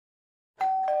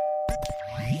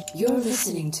You're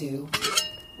listening to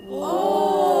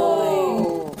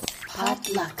Whoa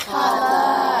Potluck.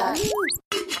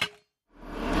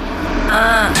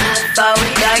 Faux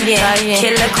thuggin',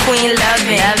 killer queen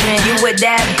lovin'. You with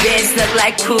that bitch, look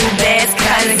like Pooh Bear's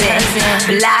cousin.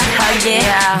 Block huggin',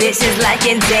 bitches like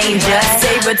in danger.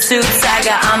 Saber-tooth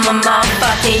tiger, I'm a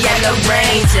motherfucking yellow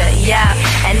ranger. Yeah,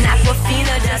 and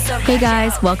Aquafina just so. Hey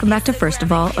guys, welcome back to First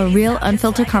of All, a real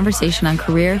unfiltered conversation on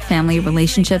career, family,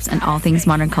 relationships, and all things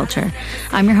modern culture.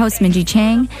 I'm your host, Minji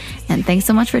Chang, and thanks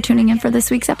so much for tuning in for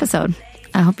this week's episode.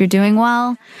 I hope you're doing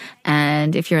well,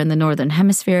 and if you're in the Northern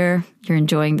Hemisphere, you're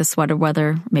enjoying the sweater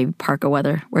weather, maybe parka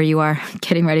weather, where you are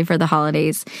getting ready for the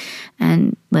holidays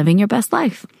and living your best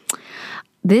life.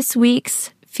 This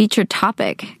week's featured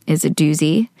topic is a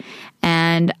doozy,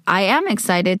 and I am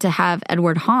excited to have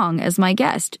Edward Hong as my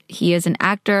guest. He is an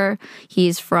actor.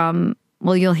 He's from...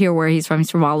 Well, you'll hear where he's from.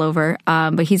 He's from all over.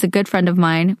 But he's a good friend of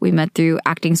mine. We met through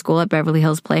acting school at Beverly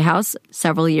Hills Playhouse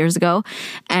several years ago.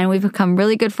 And we've become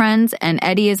really good friends. And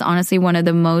Eddie is honestly one of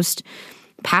the most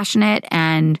passionate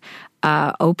and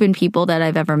open people that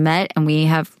I've ever met. And we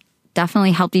have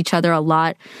definitely helped each other a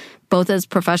lot, both as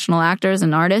professional actors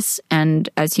and artists and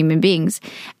as human beings.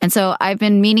 And so I've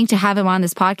been meaning to have him on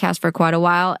this podcast for quite a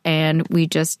while. And we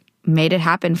just made it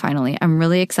happen finally. I'm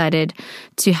really excited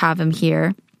to have him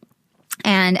here.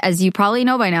 And as you probably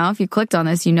know by now, if you clicked on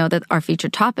this, you know that our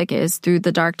featured topic is Through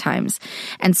the Dark Times.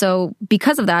 And so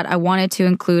because of that, I wanted to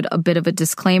include a bit of a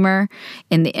disclaimer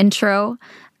in the intro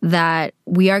that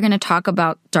we are going to talk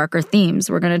about darker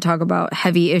themes. We're going to talk about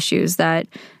heavy issues that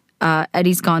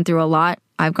Eddie's gone through a lot.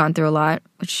 I've gone through a lot,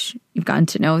 which you've gotten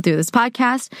to know through this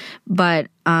podcast.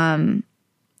 But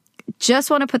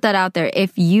just want to put that out there.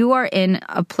 If you are in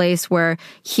a place where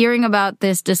hearing about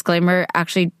this disclaimer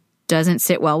actually doesn't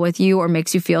sit well with you or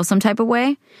makes you feel some type of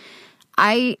way,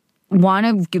 I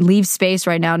want to leave space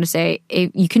right now to say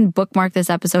you can bookmark this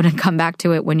episode and come back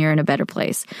to it when you're in a better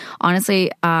place.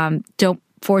 Honestly, don't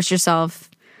force yourself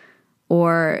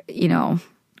or,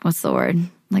 what's the word?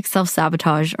 Like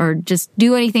self-sabotage or just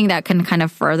do anything that can kind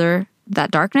of further that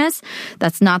darkness.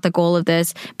 That's not the goal of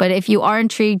this. But if you are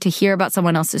intrigued to hear about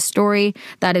someone else's story,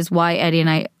 that is why Eddie and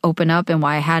I open up and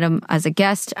why I had him as a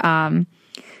guest,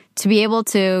 to be able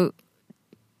to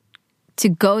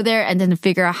go there and then to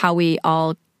figure out how we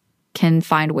all can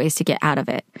find ways to get out of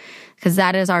it. Because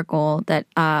that is our goal, that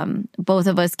both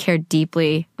of us care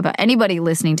deeply about anybody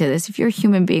listening to this. If you're a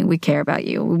human being, we care about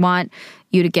you. We want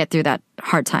you to get through that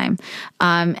hard time.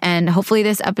 And hopefully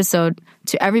this episode,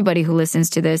 to everybody who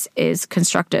listens to this, is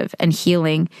constructive and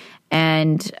healing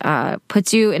and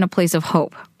puts you in a place of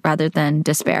hope rather than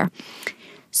despair.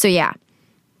 So yeah,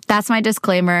 that's my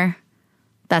disclaimer.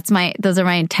 Those are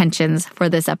my intentions for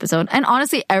this episode. And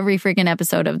honestly, every freaking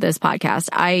episode of this podcast,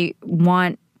 I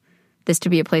want this to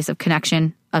be a place of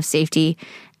connection, of safety,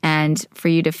 and for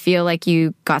you to feel like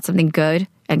you got something good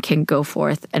and can go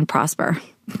forth and prosper.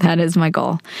 That is my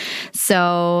goal.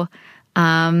 So,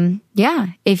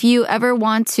 if you ever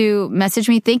want to message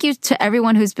me, thank you to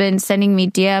everyone who's been sending me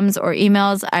DMs or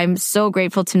emails. I'm so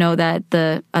grateful to know that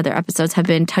the other episodes have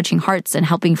been touching hearts and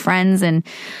helping friends. And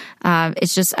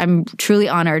I'm truly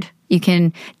honored. You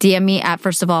can DM me at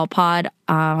First of All Pod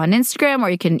on Instagram, or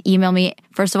you can email me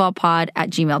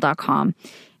firstofallpod@gmail.com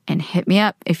and hit me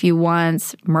up if you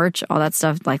want merch, all that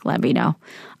stuff. Like, let me know.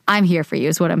 I'm here for you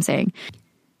is what I'm saying.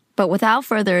 But without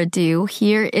further ado,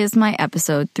 here is my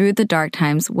episode Through the Dark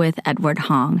Times with Edward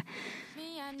Hong.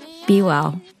 Be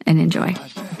well and enjoy.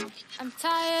 I'm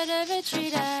tired of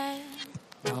retreating.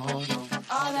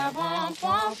 All that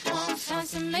womp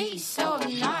sounds to me so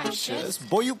obnoxious.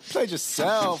 Boy, you played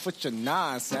yourself with your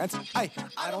nonsense. I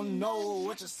don't know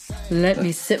what you're saying. Let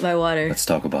me sip my water. Let's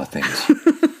talk about things.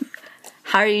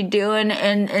 How are you doing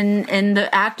in the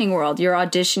acting world? You're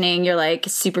auditioning. You're like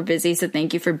super busy. So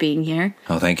thank you for being here.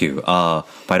 Oh, thank you.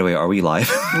 By the way, are we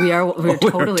live? We are. We're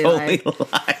totally live.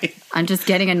 Live. I'm just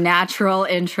getting a natural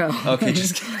intro. Okay,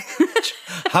 just kidding.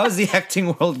 How's the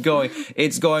acting world going?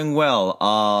 It's going well.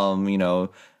 I'm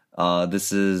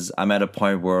at a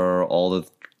point where all the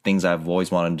things I've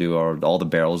always wanted to do are all the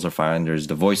barrels are firing. There's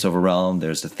the voiceover realm,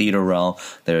 there's the theater realm,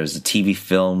 there's the TV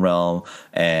film realm,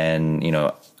 and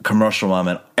commercial realm,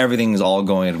 and everything is all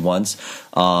going at once.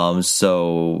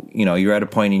 So you're at a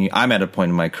point I'm at a point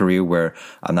in my career where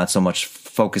I'm not so much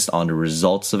focused on the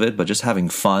results of it, but just having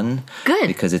fun. Good.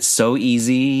 Because it's so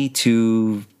easy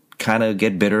to kind of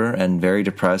get bitter and very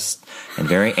depressed and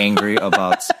very angry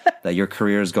about that your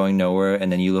career is going nowhere,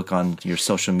 and then you look on your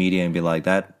social media and be like,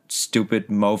 that stupid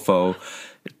mofo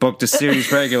booked a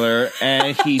series regular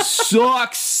and he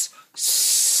sucks.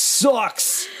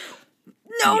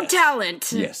 no Yes.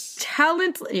 talent. Yes.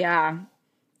 Talent, yeah.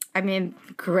 I mean,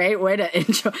 great way to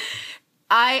intro.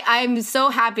 I'm so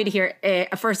happy to hear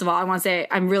it. First of all, I want to say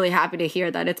I'm really happy to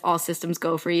hear that it's all systems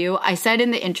go for you. I said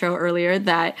in the intro earlier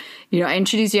that, I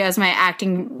introduced you as my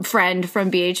acting friend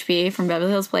from BHP, from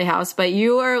Beverly Hills Playhouse, but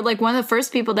you are like one of the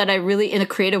first people that I really, in the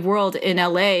creative world in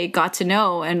LA, got to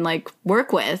know and like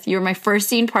work with. You were my first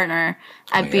scene partner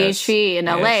at BHP in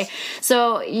LA. Yes.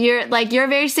 So you're a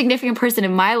very significant person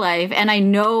in my life. And I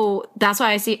know that's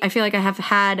why I feel like I have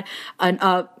had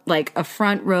a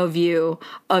front row view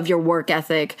of your work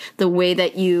ethic, the way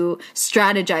that you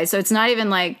strategize. So it's not even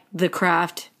like the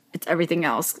craft, it's everything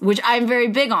else, which I'm very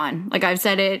big on. Like I've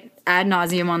said it ad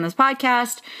nauseum on this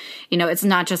podcast. It's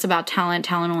not just about talent.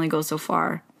 Talent only goes so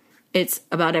far. It's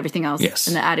about everything else. Yes.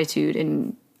 And the attitude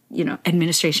and,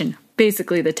 administration.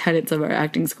 Basically the tenets of our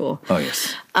acting school. Oh,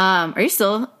 yes. Are you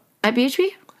still at BHP?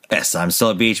 Yes, I'm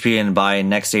still at BHP, and by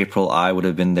next April, I would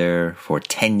have been there for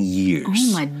 10 years.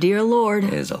 Oh, my dear Lord.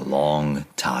 It is a long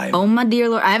time. Oh, my dear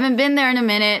Lord. I haven't been there in a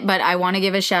minute, but I want to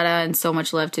give a shout out and so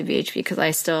much love to BHP because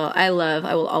I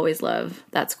will always love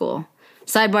that school.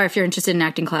 Sidebar, if you're interested in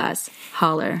acting class,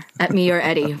 holler at me or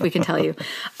Eddie. We can tell you.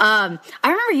 I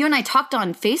remember you and I talked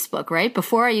on Facebook, right?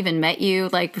 Before I even met you,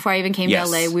 like before I even came Yes.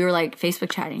 to LA, we were like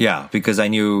Facebook chatting. Yeah, because I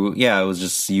knew, it was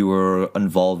just you were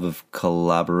involved with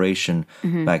collaboration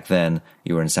back then.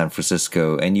 You were in San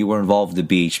Francisco, and you were involved with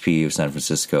the BHP of San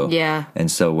Francisco. Yeah. And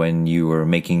so when you were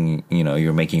making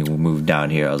a move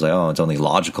down here, I was like, oh, it's only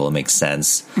logical. It makes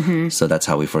sense. So that's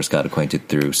how we first got acquainted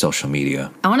through social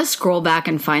media. I want to scroll back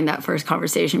and find that first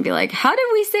conversation and be like, how did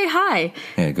we say hi?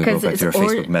 Yeah, go back to your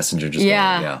Facebook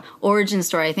Messenger. Origin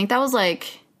story. I think that was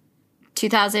like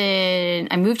 2000.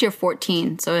 I moved here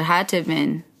 14, so it had to have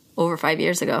been over 5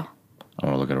 years ago. I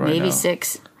want to look at it right now. Maybe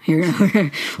 6. We're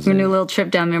gonna do a little trip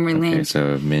down memory lane. Okay,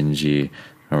 so Minji.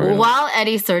 While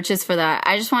Eddie searches for that,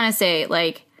 I just want to say,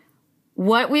 like,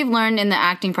 what we've learned in the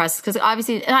acting process, because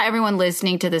obviously not everyone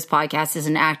listening to this podcast is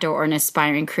an actor or an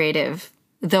aspiring creative,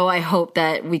 though I hope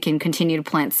that we can continue to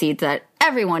plant seeds that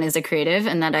everyone is a creative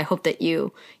and that I hope that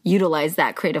you utilize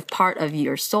that creative part of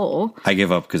your soul. I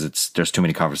give up because there's too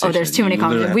many conversations. Oh, there's too many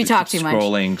conversations. We talk too much.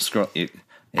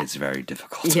 It's very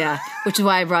difficult. Yeah, which is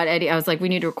why I brought Eddie. I was like, we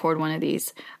need to record one of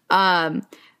these. But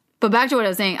back to what I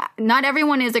was saying, not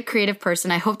everyone is a creative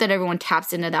person. I hope that everyone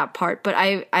taps into that part. But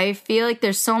I feel like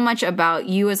there's so much about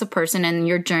you as a person and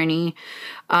your journey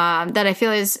that I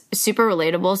feel is super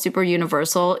relatable, super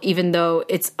universal, even though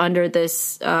it's under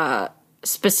this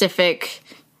specific,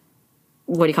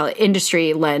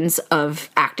 industry lens of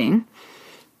acting.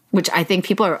 Which I think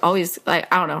people are always,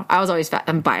 like, I don't know.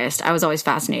 I'm biased. I was always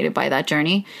fascinated by that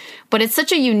journey. But it's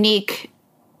such a unique,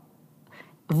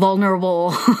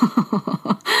 vulnerable,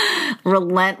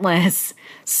 relentless,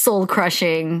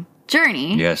 soul-crushing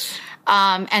journey. Yes.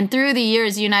 And through the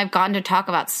years, you and I have gotten to talk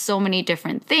about so many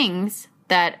different things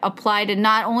that apply to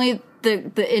not only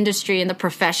the industry and the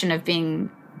profession of being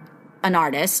an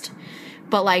artist,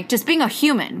 but like just being a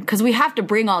human, because we have to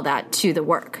bring all that to the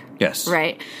work. Yes.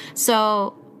 Right?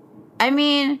 So, I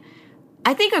mean,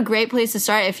 I think a great place to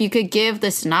start, if you could give the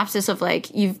synopsis of,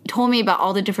 like, you've told me about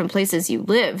all the different places you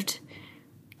lived.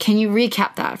 Can you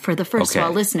recap that for the first of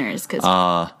all listeners?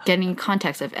 Because getting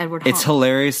context of Edward Hong. It's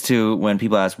hilarious too when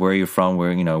people ask where are you from,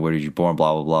 where did you born,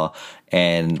 blah blah blah.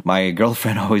 And my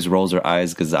girlfriend always rolls her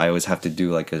eyes because I always have to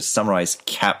do like a summarized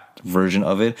capped version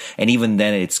of it, and even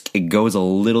then it goes a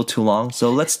little too long.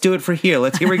 So let's do it for here.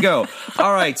 Here we go.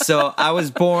 All right. So I was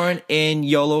born in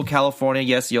Yolo, California.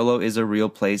 Yes, Yolo is a real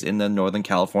place in the Northern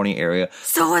California area.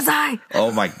 So was I.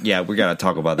 Oh my, yeah, we gotta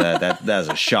talk about that. That's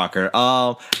a shocker.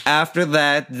 After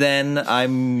that, then I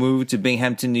moved to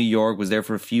Binghamton, New York. Was there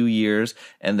for a few years,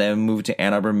 and then moved to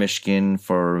Ann Arbor, Michigan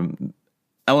for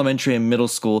elementary and middle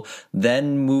school,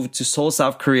 then moved to Seoul,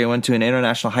 South Korea, went to an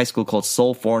international high school called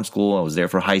Seoul Foreign School. I was there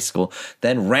for high school.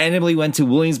 Then randomly went to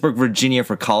Williamsburg, Virginia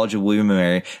for College of William &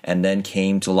 Mary, and then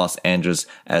came to Los Angeles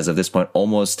as of this point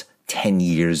almost 10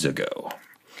 years ago.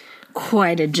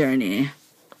 Quite a journey.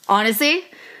 Honestly,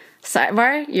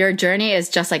 sidebar, your journey is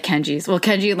just like Kenji's. Well,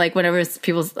 Kenji, like, whenever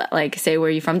people like say where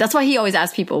are you from, that's why he always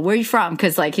asks people, where are you from?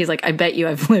 Because like he's like, I bet you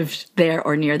I've lived there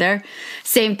or near there.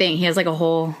 Same thing. He has like a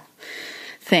whole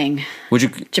thing.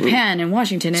 Japan and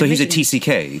Washington. So and he's a Michigan.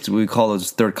 TCK. We call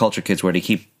those third culture kids where they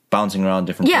keep bouncing around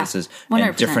different places 100%.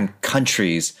 and different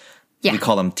countries. Yeah. We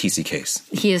call them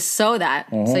TCKs. He is so that.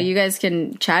 So you guys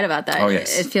can chat about that. Oh,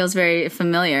 yes. It feels very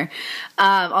familiar.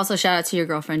 Also, shout out to your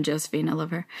girlfriend, Josephine. I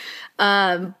love her.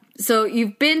 So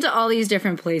you've been to all these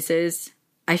different places.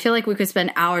 I feel like we could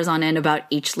spend hours on end about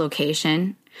each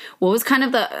location. What was kind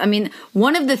of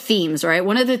one of the themes, right?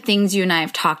 One of the things you and I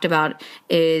have talked about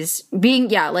is being,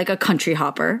 like a country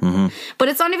hopper. But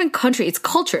it's not even country, it's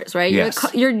cultures, right? Yes.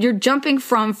 You're jumping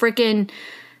from freaking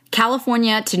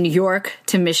California to New York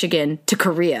to Michigan to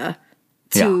Korea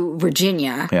to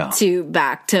Virginia to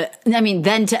back to,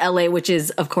 then to LA, which is,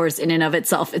 of course, in and of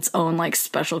itself, its own like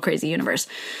special, crazy universe.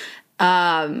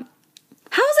 How's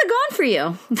it gone for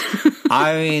you?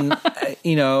 I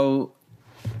mean,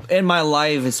 in my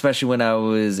life, especially when I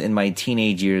was in my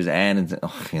teenage years and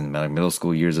in my middle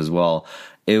school years as well,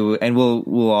 and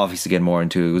we'll obviously get more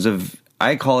into it.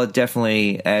 I call it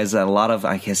definitely, as a lot of,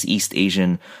 I guess, East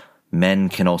Asian men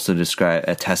can also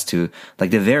attest to,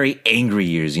 like the very angry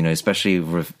years, especially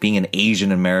with being an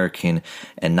Asian American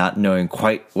and not knowing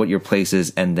quite what your place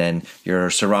is, and then your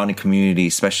surrounding community,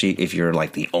 especially if you're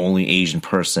like the only Asian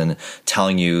person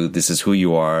telling you this is who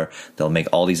you are. They'll make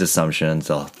all these assumptions,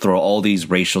 they'll throw all these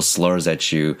racial slurs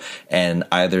at you, and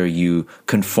either you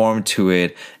conform to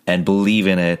it and believe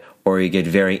in it, or you get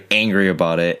very angry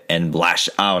about it and lash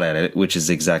out at it, which is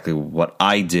exactly what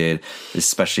I did,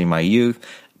 especially in my youth.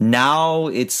 Now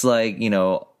it's like,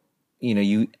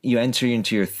 you enter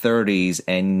into your 30s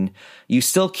and you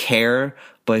still care,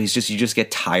 but you just get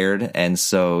tired. And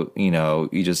so,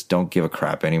 you just don't give a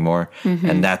crap anymore.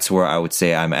 And that's where I would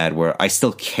say I'm at, where I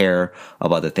still care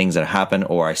about the things that happen,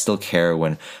 or I still care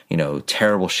when,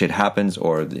 terrible shit happens,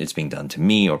 or it's being done to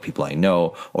me or people I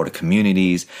know or the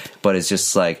communities. But it's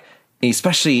just like,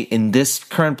 especially in this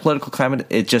current political climate,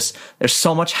 there's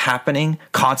so much happening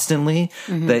constantly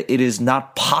that it is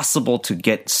not possible to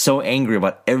get so angry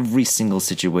about every single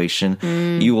situation.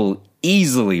 You will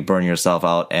easily burn yourself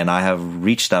out. And I have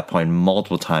reached that point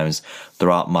multiple times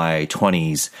throughout my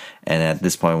 20s. And at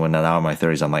this point, when I'm now in my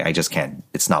 30s, I'm like, I just can't,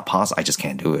 it's not possible. I just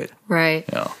can't do it. Right.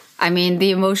 The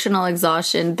emotional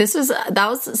exhaustion, that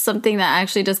was something that I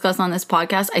actually discussed on this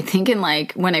podcast, I think in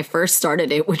like when I first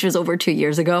started it, which was over 2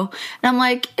 years ago. And I'm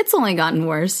like, it's only gotten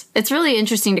worse. It's really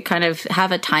interesting to kind of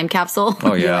have a time capsule.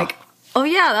 Oh, yeah. Like, oh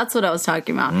yeah, that's what I was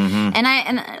talking about.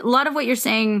 And a lot of what you're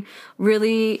saying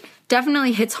really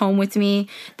definitely hits home with me.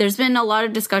 There's been a lot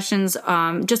of discussions,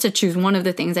 just to choose one of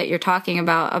the things that you're talking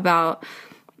about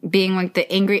being like the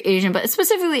angry Asian, but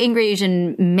specifically angry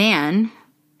Asian man.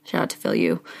 Shout out to Phil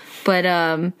Yu. But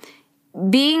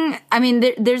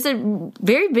there's a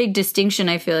very big distinction,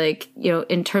 I feel like,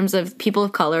 in terms of people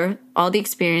of color. All the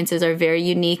experiences are very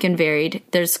unique and varied.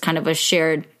 There's kind of a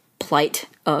shared plight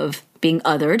of being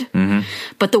othered.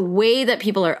 But the way that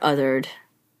people are othered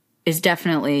is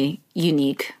definitely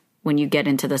unique when you get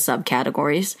into the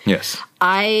subcategories. Yes.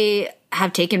 I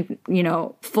have taken,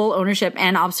 full ownership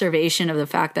and observation of the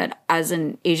fact that as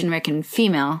an Asian American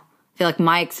female, I feel like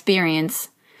my experience,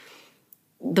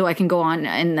 though I can go on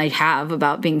and I have,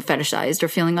 about being fetishized or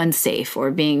feeling unsafe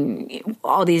or being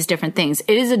all these different things,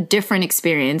 it is a different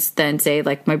experience than, say,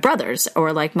 like my brothers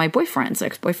or like my boyfriends,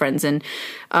 ex-boyfriends,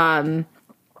 and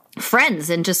friends,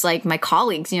 and just like my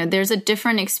colleagues. There's a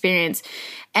different experience.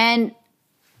 And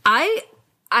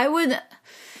I would,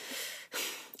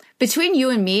 between you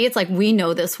and me, it's like we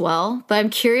know this well, but I'm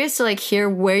curious to like hear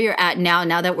where you're at now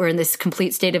that we're in this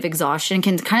complete state of exhaustion,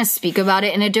 can kind of speak about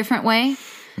it in a different way.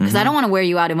 Because I don't want to wear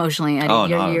you out emotionally.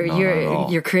 You're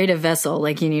your creative vessel.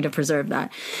 Like, you need to preserve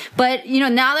that. But,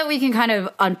 now that we can kind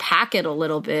of unpack it a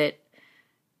little bit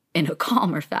in a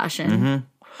calmer fashion,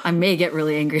 I may get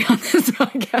really angry on this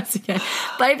podcast again.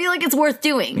 But I feel like it's worth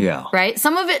doing. Yeah. Right?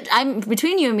 Some of it,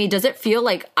 between you and me, does it feel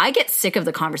like I get sick of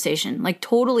the conversation? Like,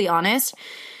 totally honest.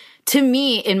 To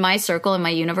me, in my circle, in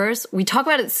my universe, we talk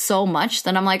about it so much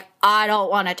that I'm like, I don't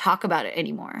want to talk about it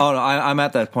anymore. Oh, no, I'm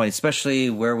at that point,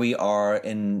 especially where we are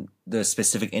in the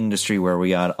specific industry where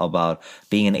we are, about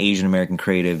being an Asian American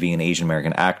creative, being an Asian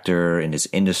American actor in this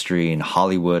industry in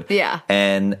Hollywood. Yeah.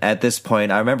 And at this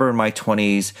point, I remember in my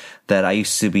 20s that I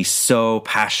used to be so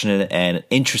passionate and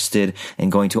interested in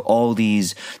going to all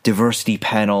these diversity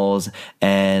panels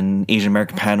and Asian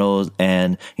American panels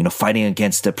and, fighting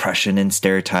against oppression and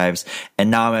stereotypes. And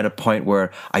now I'm at a point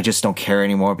where I just don't care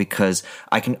anymore, because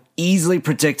I can easily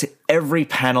predict every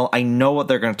panel. I know what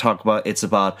they're going to talk about. It's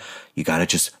about, you got to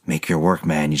just make your work,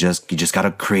 man. You just got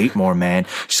to create more, man.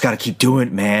 You just got to keep doing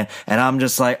it, man. And I'm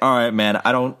just like, all right, man,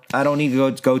 I don't need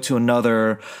to go to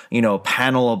another,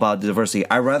 panel about diversity.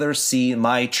 I rather see,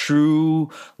 my true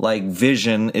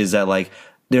vision is that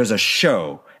there's a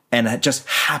show and it just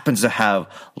happens to have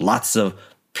lots of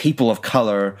people of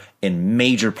color in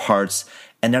major parts,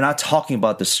 and they're not talking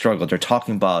about the struggle. They're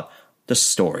talking about the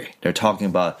story. They're talking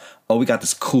about, oh, we got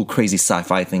this cool, crazy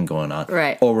sci-fi thing going on.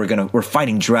 Right. Or we're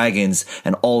fighting dragons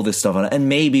and all this stuff. And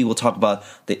maybe we'll talk about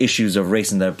the issues of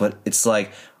race in there. But it's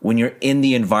like when you're in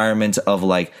the environment of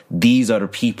like, these are the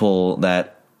people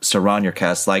that surround your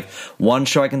cast. Like one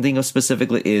show I can think of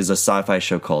specifically is a sci-fi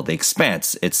show called The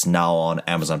Expanse. It's now on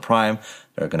Amazon Prime.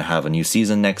 They're going to have a new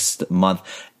season next month.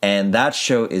 And that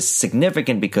show is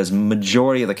significant because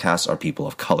majority of the cast are people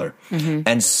of color.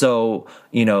 And so,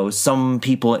 you know, some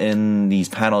people in these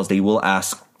panels, they will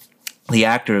ask the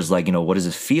actors, like, you know, what does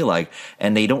it feel like?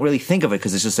 And they don't really think of it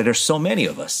because it's just that there's so many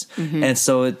of us. And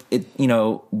so it, you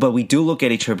know, but we do look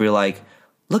at each other like,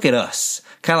 look at us.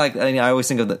 Kind of like, I always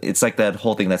think of it's like that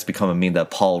whole thing that's become a meme that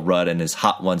Paul Rudd in his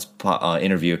Hot Ones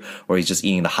interview where he's just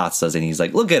eating the hot sauce and he's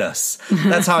like, look at us.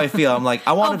 That's how I feel. I'm like,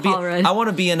 I want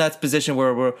to be in that position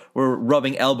where we're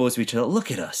rubbing elbows with each other. Look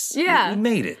at us. Yeah. We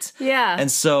made it. Yeah. And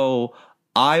so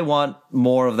I want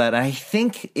more of that. And I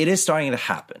think it is starting to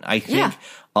happen. I think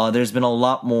there's been a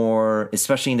lot more,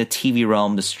 especially in the TV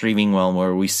realm, the streaming realm,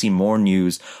 where we see more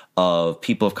news of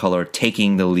people of color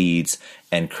taking the leads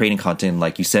and creating content,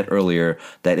 like you said earlier,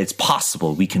 that it's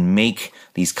possible we can make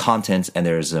these contents and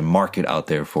there's a market out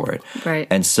there for it. Right.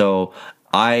 And so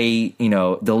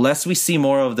the less we see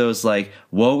more of those like,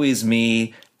 woe is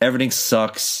me, everything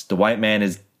sucks, the white man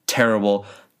is terrible,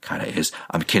 kind of is,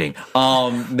 I'm kidding,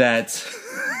 that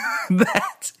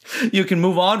you can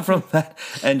move on from that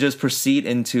and just proceed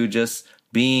into just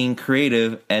being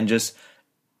creative and just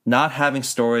not having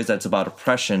stories that's about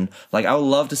oppression. Like, I would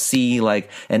love to see like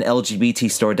an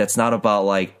LGBT story that's not about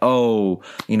like, oh,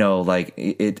 you know, like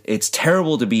it's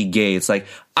terrible to be gay. It's like,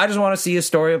 I just want to see a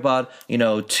story about, you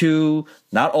know, two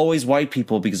not always white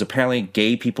people, because apparently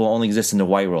gay people only exist in the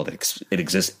white world. It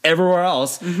exists everywhere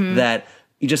else. That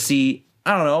you just see,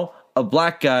 I don't know, a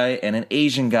black guy and an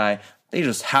Asian guy. They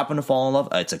just happen to fall in love.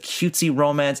 It's a cutesy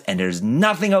romance, and there's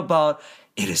nothing about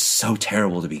it is so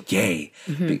terrible to be gay.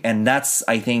 And that's,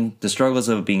 I think, the struggles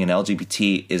of being an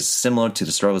LGBT is similar to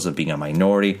the struggles of being a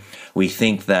minority. We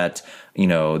think that, you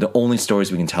know, the only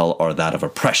stories we can tell are that of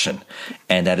oppression.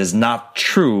 And that is not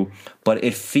true, but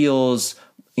it feels,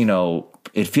 you know,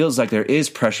 it feels like there is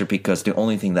pressure because the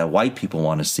only thing that white people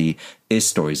want to see is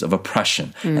stories of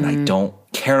oppression. And I don't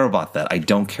care about that. I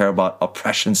don't care about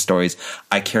oppression stories.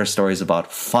 I care stories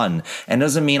about fun. And it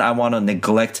doesn't mean I want to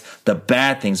neglect the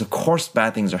bad things. Of course,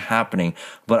 bad things are happening,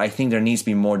 but I think there needs to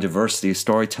be more diversity of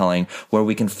storytelling where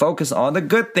we can focus on the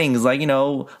good things, like, you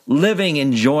know, living,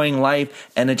 enjoying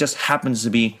life. And it just happens to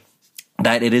be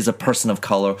that it is a person of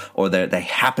color, or that they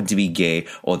happen to be gay,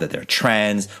 or that they're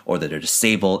trans, or that they're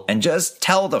disabled, and just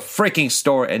tell the freaking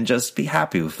story and just be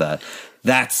happy with that.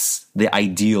 That's the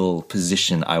ideal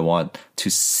position I want to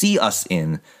see us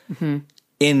in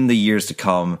the years to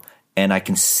come. And I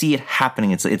can see it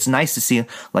happening. It's nice to see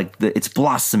like it's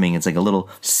blossoming. It's like a little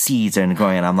seeds are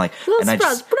going, and I'm like,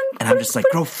 I'm just like,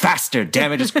 grow faster,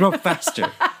 damn it, just grow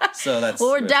faster. So that's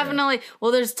we're definitely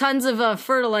there's tons of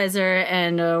fertilizer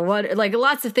and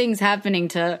lots of things happening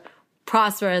to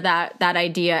prosper that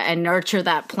idea and nurture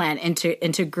that plant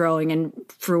into growing and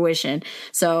fruition.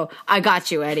 So I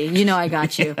got you, Eddie. You know I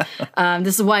got you.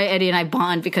 This is why Eddie and I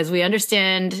bond, because we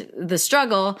understand the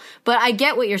struggle, but I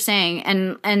get what you're saying,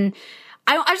 and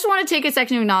I just want to take a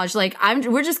second to acknowledge, like,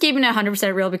 we're just keeping it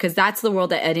 100% real because that's the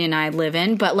world that Eddie and I live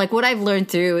in. But like what I've learned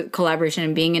through collaboration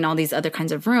and being in all these other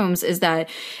kinds of rooms is that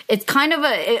it's kind of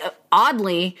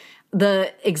oddly,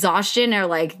 the exhaustion or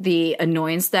like the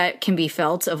annoyance that can be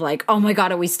felt of like, oh my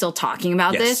God, are we still talking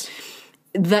about this?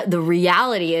 The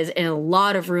reality is, in a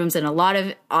lot of rooms and a lot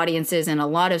of audiences and a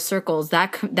lot of circles,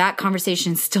 that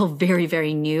conversation is still very,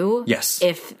 very new. Yes.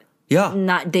 If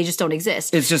they just don't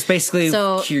exist. It's just basically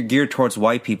geared towards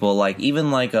white people. Like, even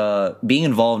like being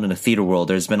involved in the theater world,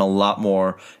 there's been a lot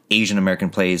more Asian American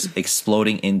plays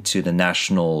exploding into the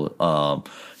national,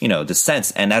 the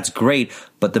sense, and that's great.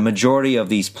 But the majority of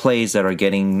these plays that are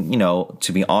getting,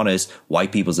 to be honest,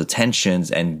 white people's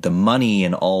attentions and the money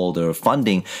and all the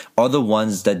funding are the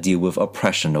ones that deal with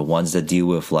oppression, the ones that deal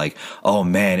with like, oh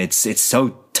man, it's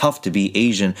so tough to be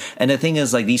Asian. And the thing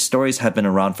is, like, these stories have been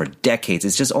around for decades.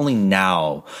 It's just only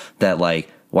now that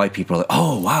like white people are like,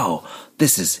 oh wow,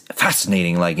 this is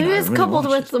fascinating. Like, it is really coupled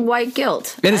with the white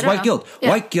guilt. It is white guilt. Yeah.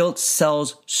 White guilt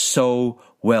sells so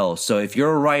well. So if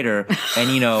you're a writer and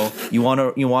you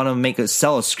want to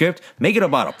sell a script, make it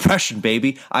about oppression,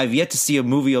 baby. I've yet to see a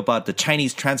movie about the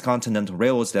Chinese transcontinental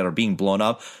railroads that are being blown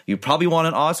up. You probably want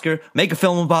an Oscar. Make a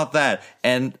film about that.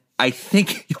 And I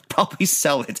think you'll probably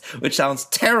sell it, which sounds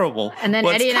terrible. And then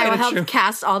Eddie and I will help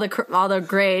cast all the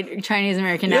great Chinese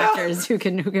American actors who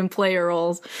can play your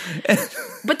roles.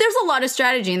 But there's a lot of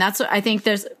strategy, and that's what I think.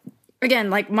 again,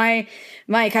 like my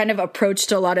kind of approach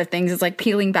to a lot of things is like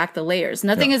peeling back the layers.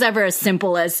 Nothing is ever as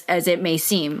simple as it may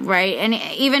seem, right? And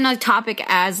even a topic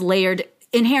as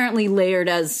inherently layered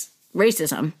as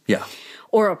racism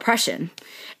or oppression,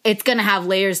 it's going to have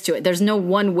layers to it. There's no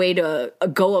one way to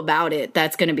go about it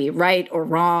that's going to be right or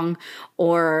wrong,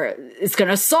 or it's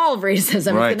going to solve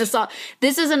racism. Right. It's going to solve.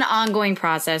 This is an ongoing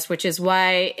process, which is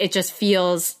why it just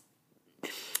feels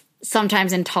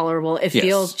sometimes intolerable. It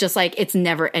feels just like it's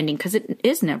never ending, because it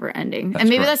is never ending. And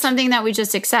maybe that's something that we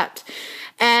just accept.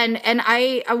 And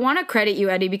I want to credit you,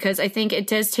 Eddie, because I think it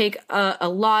does take a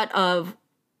lot of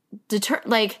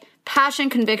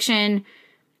passion, conviction,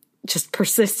 just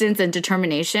persistence and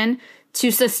determination to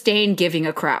sustain giving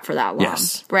a crap for that long.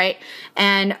 Yes. Right.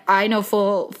 And I know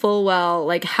full well,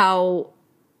 like, how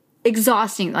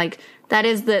exhausting, like, that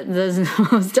is the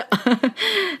most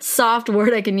soft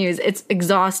word I can use. It's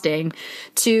exhausting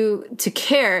to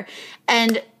care.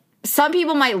 And some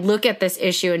people might look at this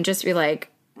issue and just be like,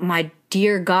 my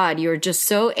dear God, you're just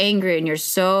so angry and you're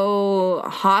so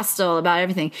hostile about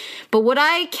everything. But what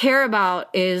I care about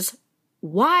is,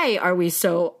 why are we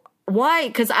so... Why?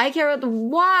 Because I care about the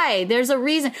why. There's a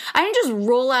reason. I didn't just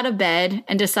roll out of bed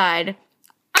and decide,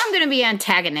 I'm going to be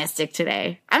antagonistic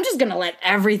today. I'm just going to let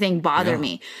everything bother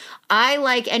me. I,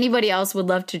 like anybody else, would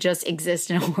love to just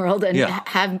exist in a world and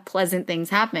have pleasant things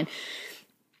happen.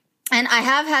 And I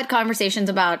have had conversations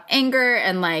about anger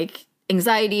and like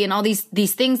anxiety and all these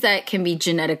things that can be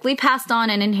genetically passed on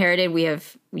and inherited.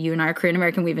 You and I are Korean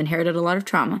American. We've inherited a lot of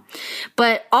trauma.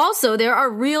 But also there are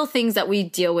real things that we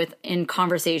deal with in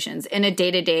conversations, in a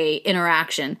day-to-day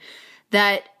interaction,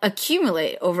 that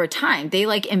accumulate over time. They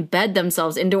like embed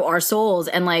themselves into our souls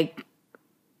and like,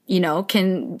 you know,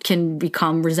 can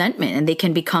become resentment, and they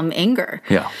can become anger.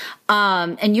 Yeah.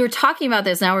 And you're talking about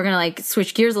this. Now we're going to like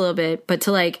switch gears a little bit, but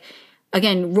to like,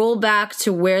 again, roll back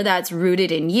to where that's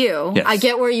rooted in you. Yes. I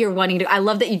get where you're wanting to. I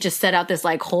love that you just set out this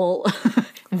like whole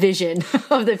vision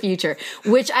of the future,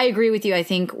 which I agree with you. I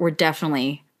think we're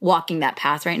definitely walking that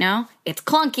path right now. It's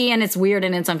clunky and it's weird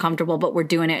and it's uncomfortable, but we're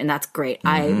doing it, and that's great. Mm-hmm.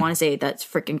 I want to say that's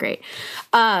freaking great.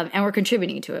 And we're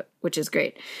contributing to it, which is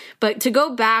great. But to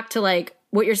go back to like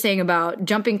what you're saying about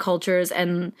jumping cultures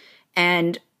and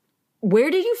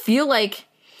where did you feel like,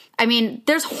 I mean,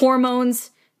 there's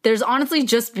hormones. There's honestly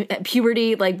just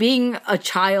puberty, like being a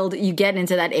child, you get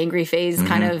into that angry phase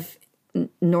kind of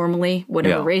normally,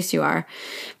 whatever race you are.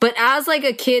 But as like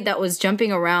a kid that was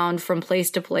jumping around from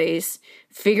place to place,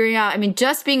 figuring out, I mean,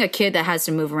 just being a kid that has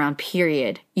to move around,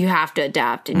 period, you have to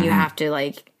adapt, and you have to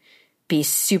like be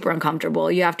super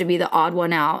uncomfortable. You have to be the odd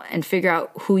one out and figure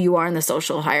out who you are in the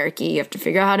social hierarchy. You have to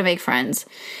figure out how to make friends.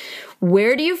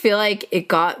 Where do you feel like it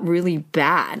got really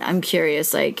bad? I'm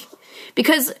curious, like,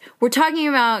 because we're talking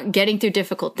about getting through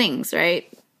difficult things,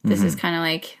 right? This is kind of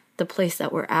like the place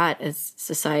that we're at as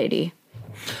society.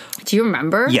 Do you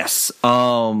remember? Yes.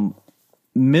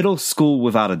 Middle school,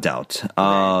 without a doubt.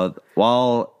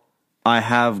 While I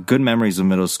have good memories of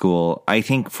middle school, I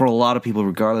think for a lot of people,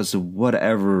 regardless of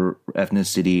whatever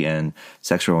ethnicity and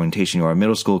sexual orientation you are,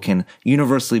 middle school can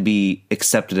universally be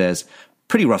accepted as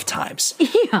pretty rough times.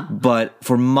 Yeah. But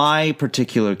for my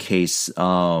particular case,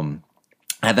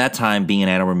 at that time, being in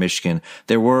Ann Arbor, Michigan,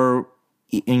 there were,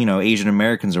 you know, Asian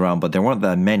Americans around, but there weren't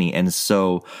that many. And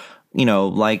so, you know,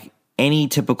 like any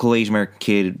typical Asian American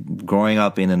kid growing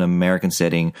up in an American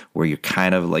setting where you're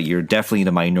kind of like, you're definitely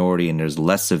the minority and there's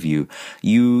less of you,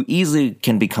 you easily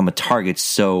can become a target.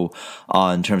 So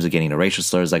in terms of getting the racial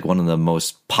slurs, like one of the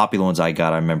most popular ones I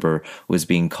got, I remember, was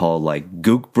being called like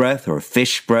gook breath or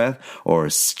fish breath or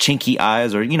chinky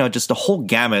eyes, or, you know, just a whole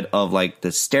gamut of like the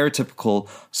stereotypical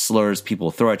slurs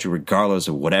people throw at you regardless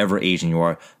of whatever Asian you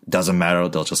are. Doesn't matter.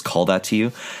 They'll just call that to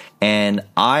you. And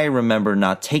I remember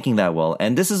not taking that well.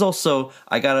 And this is also,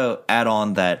 I gotta add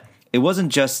on that it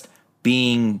wasn't just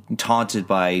being taunted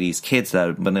by these kids,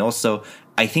 but also,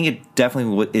 I think it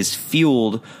definitely is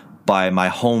fueled by my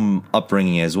home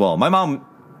upbringing as well. My mom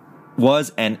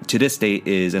was, and to this day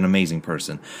is, an amazing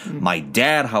person. My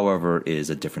dad, however,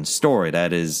 is a different story.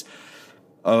 That is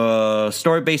a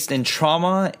story based in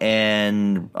trauma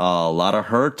and a lot of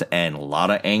hurt and a lot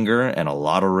of anger and a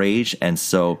lot of rage. And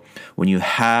so when you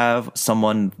have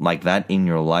someone like that in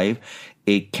your life,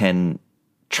 it can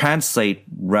translate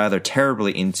rather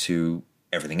terribly into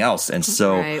everything else. And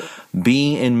so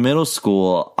being in middle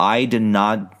school, I did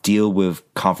not deal with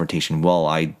confrontation well.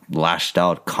 I lashed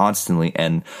out constantly.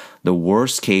 And the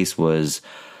worst case was,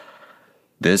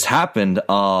 this happened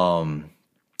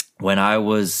when I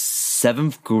was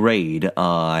 7th grade.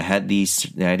 I had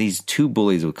these two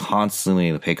bullies who would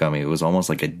constantly pick on me. It was almost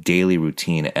like a daily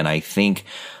routine. And I think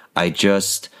I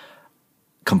just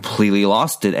completely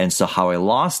lost it. And so how I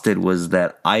lost it was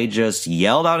that I just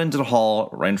yelled out into the hall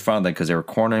right in front of them because they were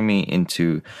cornering me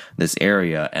into this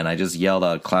area. And I just yelled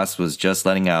out, class was just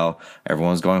letting out.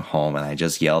 Everyone was going home. And I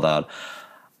just yelled out,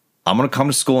 I'm going to come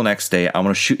to school next day. I'm going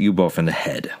to shoot you both in the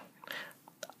head.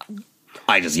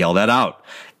 I just yelled that out.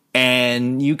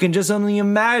 And you can just only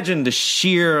imagine the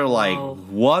sheer, like,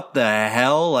 what the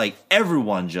hell? Like,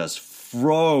 everyone just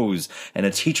froze. And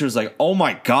the teacher's like, oh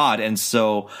my God. And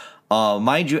so,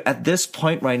 mind you, at this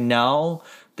point right now,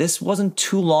 this wasn't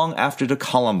too long after the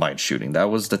Columbine shooting. That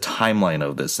was the timeline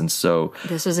of this. And so.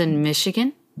 This was in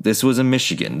Michigan? This was in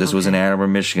Michigan. This was in Ann Arbor,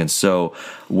 Michigan. So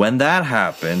when that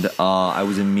happened, I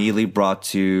was immediately brought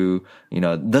to,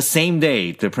 the same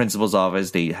day, the principal's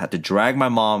office. They had to drag my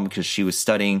mom because she was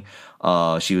studying.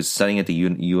 She was studying at the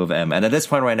U of M. And at this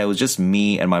point right now, it was just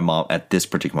me and my mom at this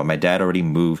particular moment. My dad already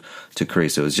moved to Korea.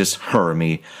 So it was just her and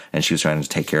me, and she was trying to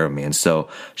take care of me. And so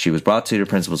she was brought to the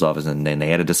principal's office, and then they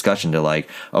had a discussion. They're like,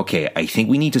 okay, I think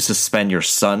we need to suspend your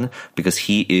son because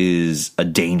he is a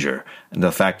danger. And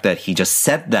the fact that he just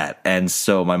said that. And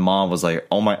so my mom was like,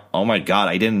 oh my God,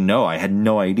 I didn't know. I had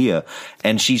no idea.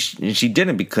 And she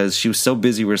didn't, because she was so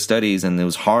busy with her studies, and it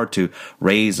was hard to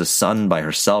raise a son by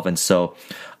herself. And so,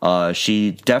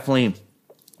 she definitely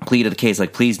pleaded the case,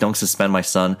 like, please don't suspend my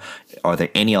son. Are there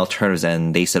any alternatives?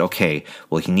 And they said, okay,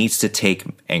 well, he needs to take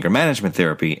anger management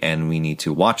therapy, and we need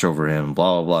to watch over him,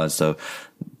 blah, blah, blah. So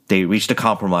they reached a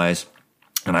compromise.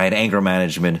 And I had anger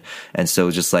management. And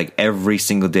so just like every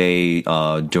single day,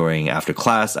 after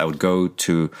class, I would go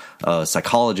to a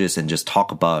psychologist and just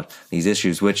talk about these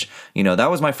issues, which,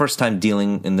 that was my first time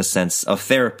dealing in the sense of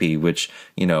therapy, which,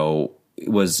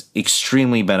 was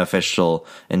extremely beneficial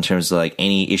in terms of like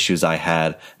any issues I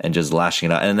had and just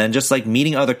lashing it out. And then just like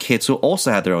meeting other kids who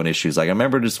also had their own issues. Like I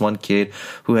remember this one kid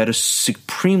who had a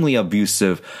supremely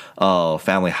abusive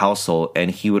family household,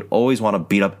 and he would always want to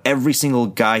beat up every single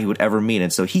guy he would ever meet.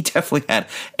 And so he definitely had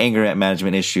anger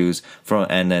management issues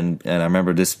and I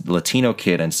remember this Latino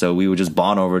kid. And so we would just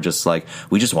bond over just like,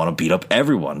 we just want to beat up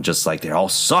everyone, just like they all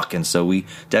suck. And so we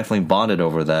definitely bonded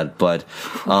over that.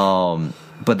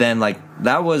 But then, like,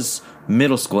 that was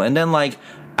middle school. And then, like,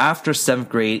 after 7th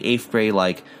grade, 8th grade,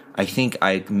 like, I think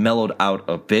I mellowed out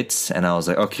a bit. And I was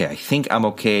like, okay, I think I'm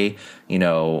okay,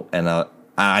 and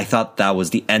I thought that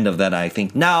was the end of that. I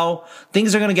think now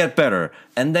things are going to get better.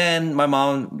 And then my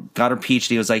mom got her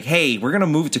PhD. It was like, hey, we're going to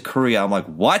move to Korea. I'm like,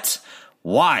 what?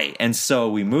 Why? And so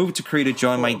we moved to Korea to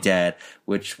join my dad,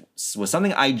 which was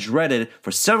something I dreaded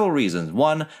for several reasons.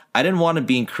 One, I didn't want to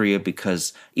be in Korea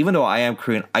because even though I am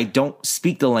Korean, I don't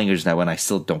speak the language that well, and I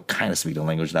still don't kind of speak the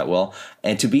language that well.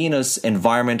 And to be in this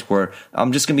environment where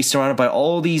I'm just going to be surrounded by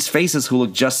all these faces who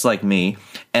look just like me,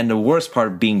 and the worst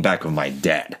part being back with my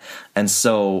dad. And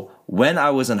so when I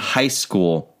was in high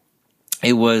school,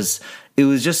 it was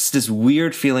just this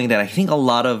weird feeling that I think a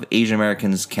lot of Asian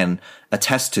Americans can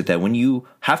attest to, that when you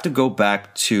have to go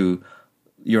back to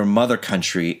your mother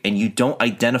country and you don't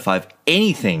identify with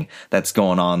anything that's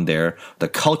going on there, the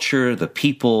culture, the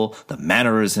people, the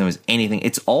mannerisms, anything,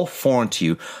 it's all foreign to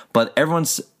you, but everyone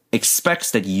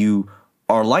expects that you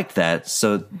are like that.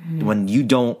 So when you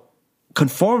don't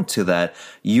conform to that,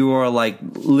 you are like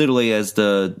literally, as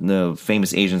the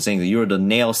famous Asian saying, that you're the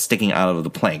nail sticking out of the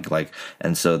plank, like,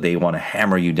 and so they want to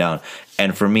hammer you down.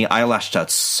 And for me, I lashed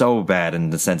out so bad in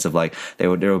the sense of like there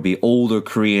would be older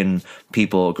Korean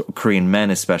people, Korean men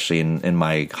especially in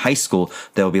my high school,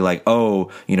 they'll be like,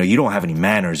 oh, you don't have any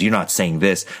manners, you're not saying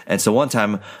this. And so one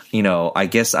time, I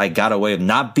guess I got away with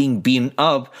not being beaten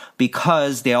up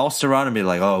because they all surrounded me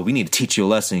like, oh, we need to teach you a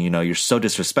lesson, you're so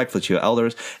disrespectful to your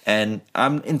elders. And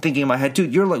I'm thinking in my head,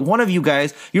 dude, you're like, one of you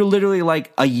guys, you're literally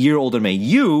like a year older than me.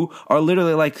 You are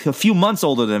literally like a few months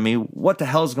older than me. What the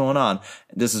hell's going on?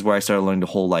 This is where I started learning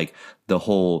the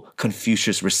whole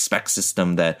Confucius respect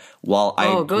system, that while I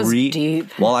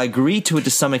agree to it to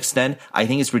some extent, I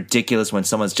think it's ridiculous when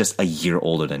someone's just a year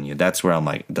older than you. That's where I'm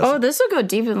like, this will go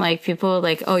deep in like people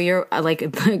like, oh, you're like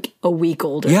a week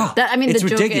older. Yeah. The ridiculous.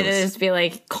 Joke is be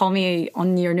like, call me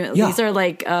on your new, these are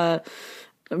like,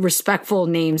 respectful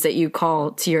names that you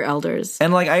call to your elders.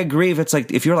 And like, I agree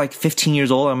if you're like 15 years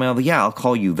old, I'm like, yeah, I'll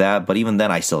call you that. But even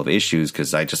then I still have issues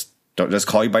because I don't just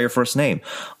call you by your first name.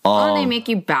 They make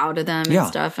you bow to them and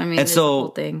stuff. I mean, and so the whole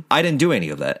thing. I didn't do any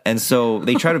of that. And so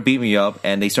they tried to beat me up,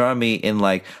 and they started me in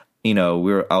like, I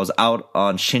was out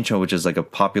on Shincheon, which is like a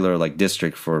popular like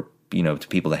district for to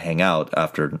people to hang out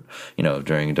after,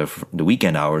 during the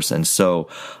weekend hours. And so,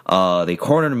 they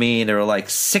cornered me and there were like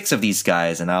 6 of these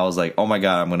guys. And I was like, oh my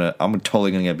God, I'm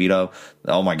totally going to get beat up.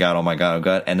 Oh my God.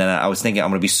 And then I was thinking, I'm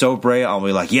going to be so brave. I'll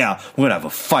be like, yeah, we're going to have a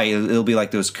fight. It'll be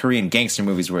like those Korean gangster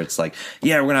movies where it's like,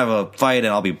 yeah, we're going to have a fight and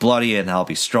I'll be bloody and I'll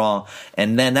be strong.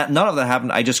 And then none of that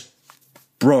happened. I just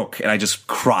broke and I just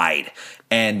cried.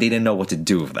 And they didn't know what to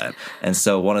do with that. And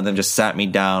so one of them just sat me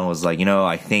down, was like,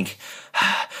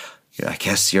 I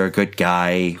guess you're a good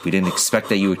guy. We didn't expect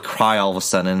that you would cry all of a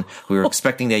sudden. We were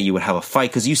expecting that you would have a fight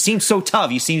because you seem so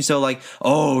tough. You seem so like,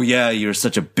 oh yeah, you're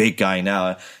such a big guy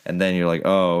now. And then you're like,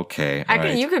 oh, okay.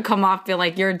 You could come off feel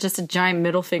like you're just a giant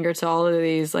middle finger to all of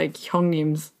these like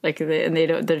hyungnims,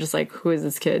 they're just like, who is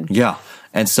this kid? Yeah.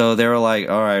 And so they were like,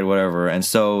 all right, whatever. And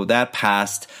so that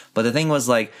passed. But the thing was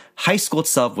like, high school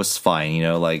itself was fine.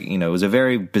 It was a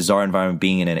very bizarre environment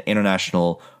being in an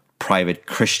international private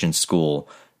Christian school.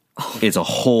 That's a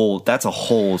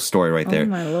whole story right there. Oh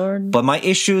my Lord. But my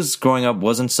issues growing up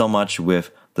wasn't so much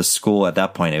with the school at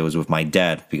that point. It was with my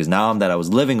dad, because now that I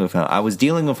was living with him, I was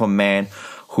dealing with a man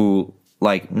who,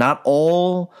 like, not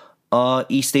all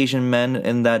East Asian men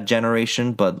in that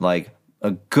generation, but like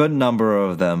a good number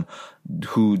of them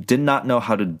who did not know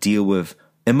how to deal with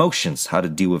emotions, how to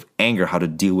deal with anger, how to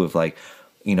deal with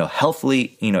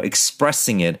healthily,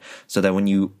 expressing it so that when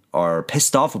you are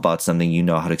pissed off about something, you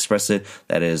know how to express it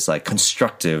that is like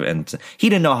constructive. And he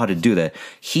didn't know how to do that.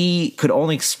 He could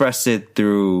only express it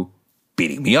through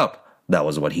beating me up. That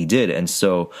was what he did. And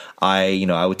so I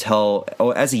would tell,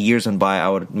 as the years went by, I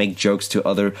would make jokes to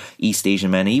other East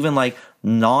Asian men, even like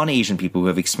non-Asian people who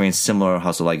have experienced similar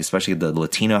household, like especially the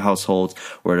Latino households,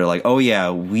 where they're like, oh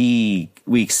yeah, we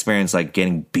experience like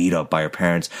getting beat up by our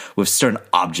parents with certain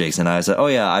objects. And I said, oh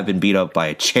yeah, I've been beat up by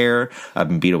a chair. I've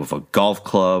been beat up with a golf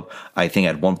club. I think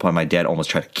at one point my dad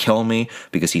almost tried to kill me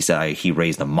because he said he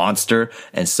raised a monster.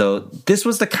 And so this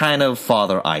was the kind of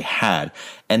father I had.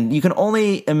 And you can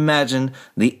only imagine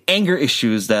the anger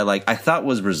issues that like I thought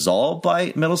was resolved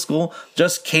by middle school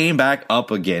just came back up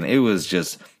again.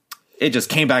 It just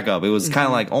came back up. It was kind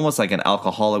of like almost like an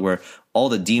alcoholic where all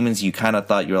the demons you kind of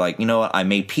thought you're like, you know what, I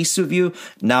made peace with you.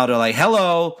 Now they're like,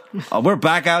 hello, we're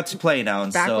back out to play now.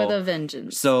 And back with a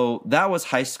vengeance. So that was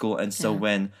high school. And so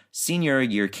when senior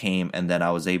year came and then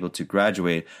I was able to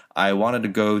graduate, I wanted to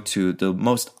go to the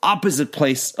most opposite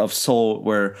place of Seoul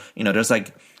where, there's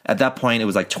like, at that point, it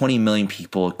was like 20 million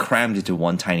people crammed into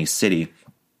one tiny city.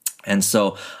 And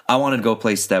so I wanted to go a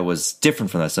place that was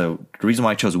different from that. So the reason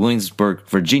why I chose Williamsburg,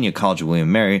 Virginia College of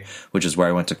William Mary, which is where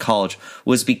I went to college,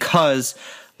 was because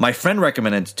my friend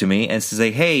recommended it to me and to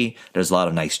say, hey, there's a lot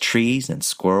of nice trees and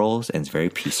squirrels and it's very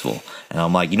peaceful. And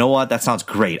I'm like, you know what? That sounds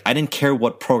great. I didn't care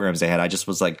what programs they had. I just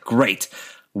was like, great.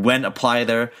 Went apply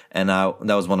there. And that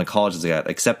was one of the colleges I got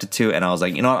accepted to. And I was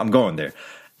like, you know what? I'm going there.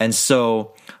 And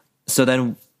so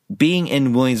then being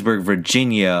in Williamsburg,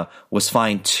 Virginia was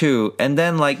fine too. And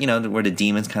then where the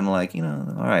demons kind of like, all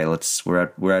right,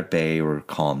 we're at bay, we're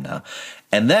calm now.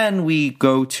 And then we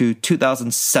go to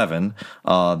 2007.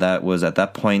 That was at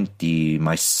that point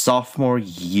my sophomore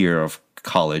year of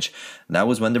college. That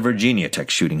was when the Virginia Tech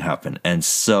shooting happened. And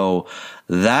so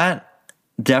that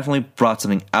definitely brought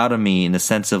something out of me in the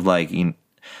sense of like,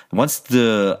 once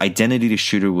the identity of the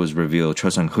shooter was revealed, Cho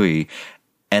Sung-hui,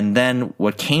 and then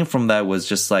what came from that was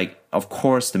just like, of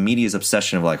course, the media's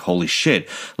obsession of like, holy shit,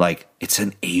 like it's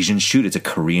an Asian shooter, it's a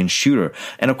Korean shooter.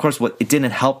 And of course, it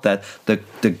didn't help that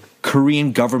the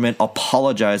Korean government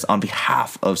apologized on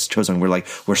behalf of Cho Sung. We're like,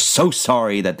 we're so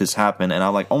sorry that this happened. And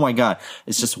I'm like, oh my God,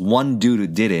 it's just one dude who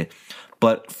did it.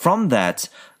 But from that,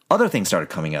 other things started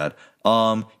coming out.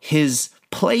 His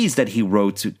plays that he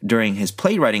wrote during his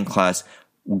playwriting class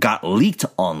got leaked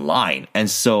online. And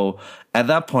so at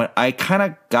that point, I kind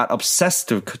of got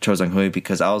obsessed with Cho Sung-hui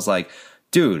because I was like,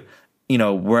 dude,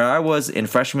 where I was in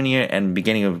freshman year and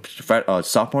beginning of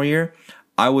sophomore year,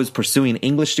 I was pursuing an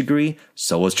English degree.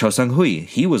 So was Cho Sung-hui.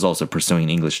 He was also pursuing an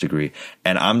English degree.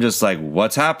 And I'm just like,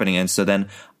 what's happening? And so then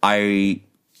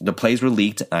the plays were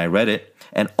leaked and I read it.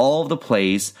 And all of the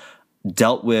plays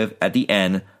dealt with, at the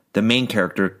end, the main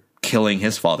character killing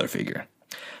his father figure.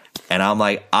 And I'm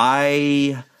like,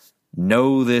 I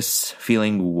know this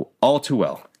feeling all too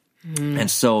well. And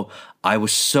so I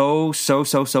was so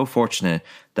fortunate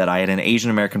that I had an Asian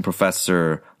American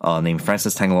professor named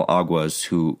Francis Tangled Aguas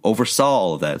who oversaw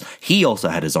all of that. He also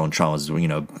had his own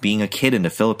traumas, being a kid in the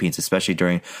Philippines, especially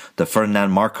during the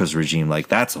Ferdinand Marcos regime. Like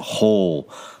that's a whole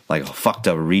like a fucked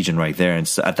up region right there. And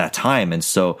so at that time, and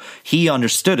so he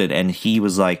understood it, and he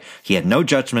was like, he had no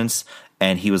judgments.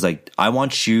 And he was like, I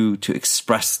want you to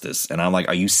express this. And I'm like,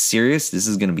 are you serious? This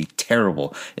is going to be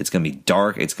terrible. It's going to be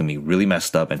dark. It's going to be really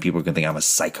messed up. And people are going to think I'm a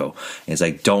psycho. And he's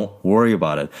like, don't worry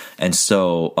about it. And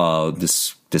so,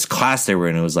 this class they were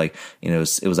in, it was like, it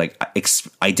was like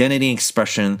identity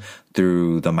expression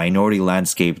through the minority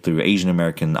landscape through Asian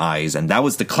American eyes. And that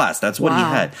was the class. That's what he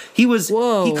had. He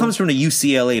comes from the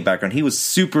UCLA background. He was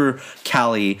super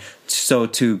Cali. So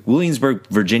to Williamsburg,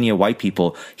 Virginia white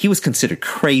people, he was considered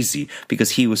crazy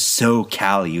because he was so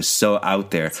Cali. He was so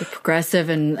out there. So progressive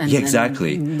and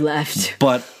exactly. And left.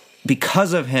 But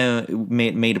because of him,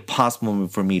 it made it possible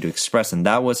for me to express. And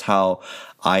that was how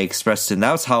I expressed it. And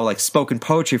that was how like spoken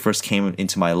poetry first came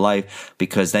into my life,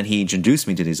 because then he introduced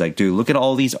me to these like, dude, look at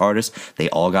all these artists. They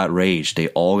all got rage. They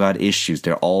all got issues.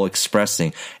 They're all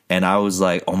expressing. And I was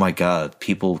like, oh my God,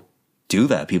 people do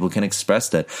that. People can express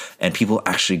that. And people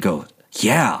actually go,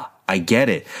 yeah, I get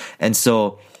it. And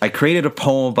so I created a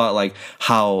poem about like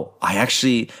how I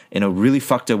actually, in a really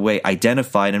fucked up way,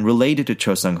 identified and related to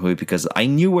Cho Sang-hui because I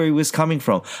knew where he was coming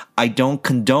from. I don't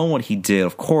condone what he did,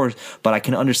 of course, but I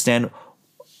can understand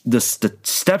the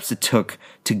steps it took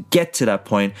to get to that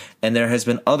point. And there has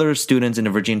been other students in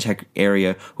the Virginia Tech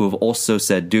area who have also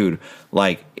said, dude,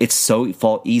 like it's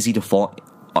so easy to fall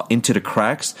into the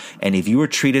cracks. And if you were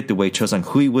treated the way Cho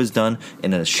Sang-hui was done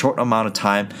in a short amount of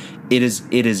time, it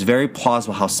is very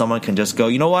plausible how someone can just go,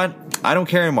 you know what? I don't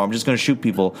care anymore. I'm just going to shoot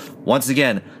people. Once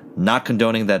again, not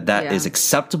condoning that is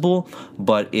acceptable,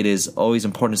 but it is always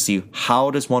important to see how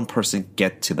does one person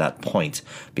get to that point,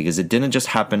 because it didn't just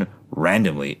happen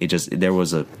randomly. There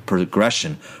was a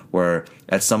progression where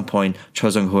at some point Cho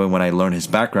Sang-hui, when I learned his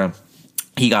background,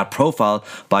 he got profiled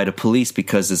by the police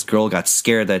because this girl got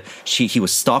scared that he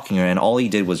was stalking her, and all he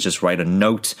did was just write a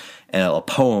note and a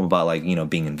poem about like,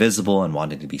 being invisible and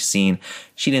wanting to be seen.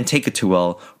 She didn't take it too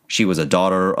well. She was a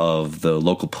daughter of the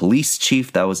local police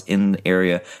chief that was in the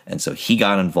area, and so he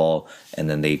got involved, and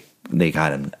then they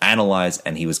got him analyzed,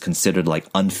 and he was considered like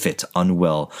unfit,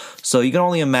 unwell. So you can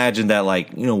only imagine that,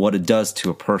 like, what it does to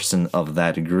a person of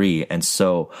that degree. And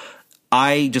so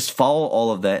I just follow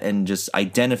all of that and just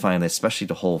identifying, especially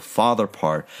the whole father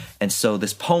part. And so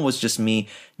this poem was just me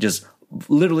just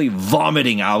literally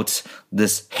vomiting out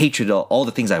this hatred of all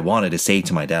the things I wanted to say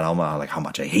to my dad. I'm like, how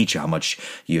much I hate you, how much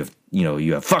you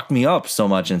have fucked me up so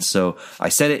much. And so I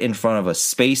said it in front of a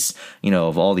space,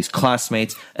 of all these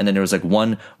classmates. And then there was like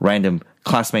one random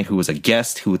classmate who was a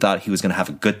guest who thought he was going to have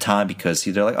a good time because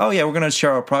they're like, oh yeah, we're going to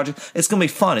share our project. It's going to be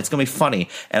fun. It's going to be funny.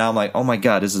 And I'm like, oh my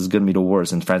God, this is going to be the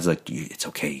worst. And Fran's like, it's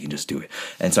okay. You can just do it.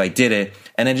 And so I did it.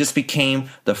 And it just became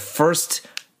the first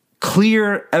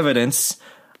clear evidence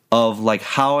of like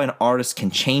how an artist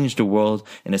can change the world,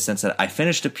 in a sense that I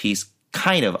finished a piece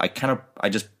I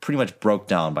just pretty much broke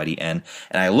down by the end.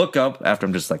 And I look up after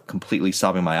I'm just like completely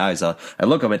sobbing my eyes out. I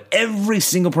look up and every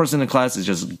single person in the class is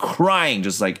just crying,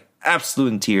 just like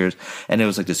absolute in tears. And it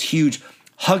was like this huge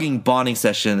hugging bonding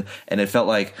session. And it felt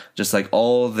like just like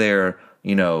all their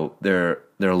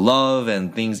love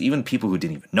and things, even people who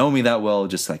didn't even know me that well,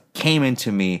 just like came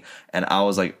into me. And I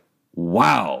was like,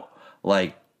 wow,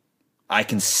 like I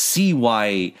can see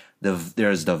why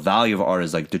there's the value of art,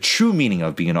 is like the true meaning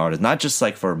of being an artist, not just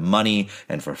like for money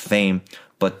and for fame,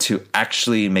 but to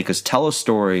actually make us tell a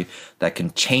story that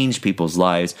can change people's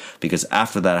lives. Because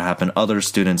after that happened, other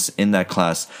students in that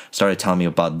class started telling me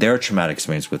about their traumatic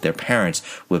experience with their parents,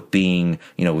 with being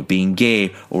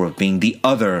gay or with being the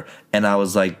other. And I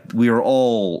was like, we are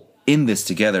all in this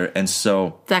together. And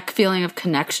so that feeling of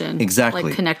connection, exactly,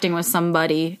 like connecting with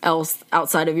somebody else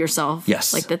outside of yourself,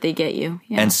 yes, like that they get you.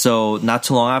 Yeah. And so not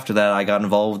too long after that, I got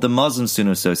involved with the Muslim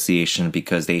Student Association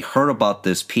because they heard about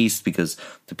this piece, because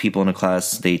the people in the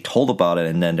class, they told about it,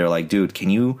 and then they're like, dude, can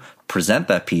you present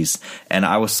that piece? And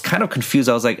I was kind of confused.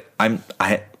 I was like, I'm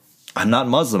not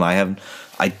Muslim.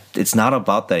 It's not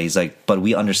about that. He's like, but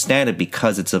we understand it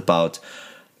because it's about,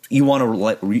 you want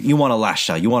to lash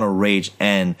out, you want to rage.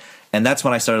 And that's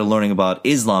when I started learning about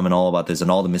Islam and all about this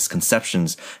and all the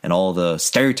misconceptions and all the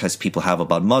stereotypes people have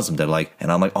about Muslim. They're like,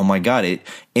 and I'm like, oh my God,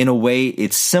 in a way,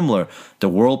 it's similar. The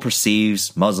world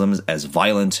perceives Muslims as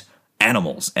violent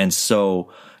animals. And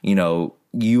so,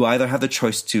 you either have the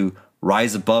choice to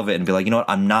rise above it and be like, you know what,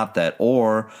 I'm not that,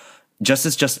 or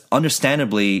just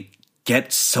understandably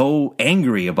get so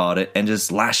angry about it and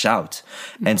just lash out.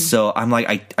 Mm-hmm. And so I'm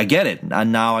like, I get it.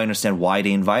 And now I understand why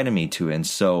they invited me to it. And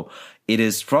so it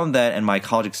is from that and my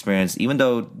college experience, even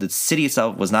though the city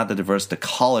itself was not that diverse, the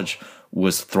college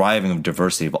was thriving with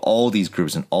diversity of all these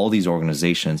groups and all these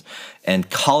organizations. And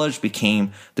college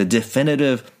became the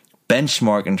definitive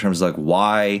benchmark in terms of like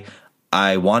why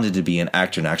I wanted to be an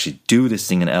actor and actually do this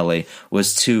thing in LA,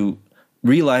 was to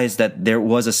realized that there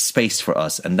was a space for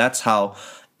us. And that's how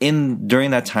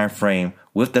during that time frame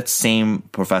with that same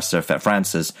professor,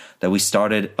 Francis, that we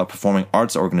started a performing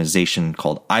arts organization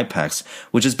called IPEX,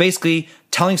 which is basically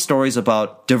telling stories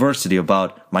about diversity,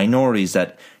 about minorities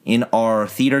that in our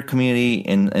theater community,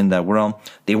 in that realm,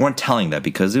 they weren't telling that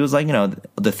because it was like,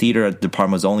 the theater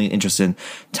department was only interested in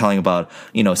telling about,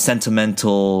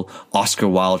 sentimental Oscar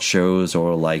Wilde shows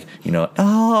or like, Jane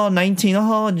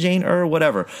Eyre,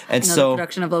 whatever. And Another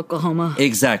production of Oklahoma.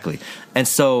 Exactly. And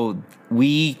so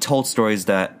we told stories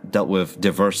that dealt with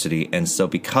diversity. And so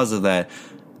because of that,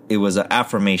 it was an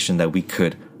affirmation that we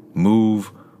could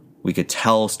move, we could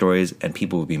tell stories, and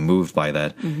people would be moved by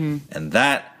that. Mm-hmm.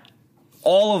 And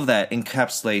all of that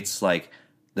encapsulates like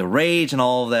the rage and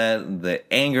all of that, the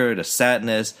anger, the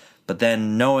sadness, but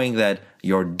then knowing that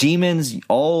your demons,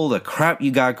 all the crap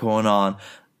you got going on,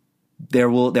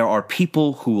 there are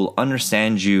people who will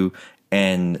understand you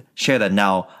and share that.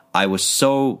 Now, I was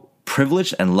so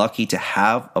privileged and lucky to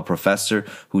have a professor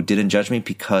who didn't judge me,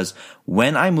 because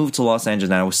when I moved to Los Angeles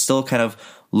and I was still kind of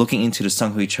looking into the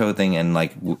Sung Hui Cho thing and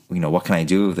like, what can I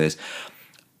do with this?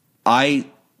 I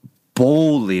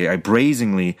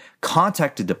brazenly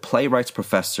contacted the playwrights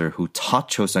professor who taught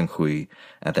Cho Sung Hui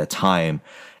at that time.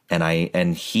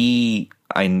 And he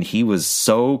was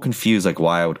so confused, like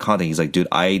why I would contact. He's like, dude,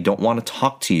 I don't want to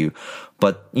talk to you,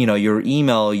 but your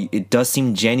email, it does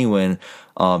seem genuine,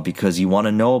 because you want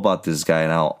to know about this guy.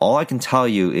 Now, all I can tell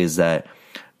you is that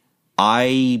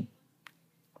I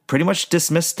pretty much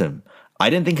dismissed him. I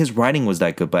didn't think his writing was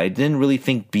that good, but I didn't really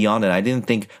think beyond it. I didn't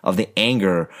think of the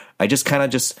anger. I just kind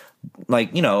of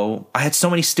like, I had so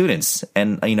many students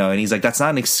and, and he's like, that's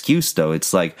not an excuse though.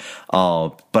 It's like,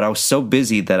 but I was so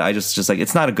busy that I just like,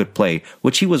 it's not a good play,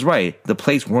 which he was right. The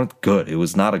plays weren't good. It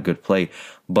was not a good play.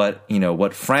 But,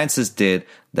 what Francis did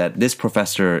that this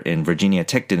professor in Virginia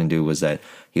Tech didn't do was that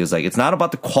he was like, it's not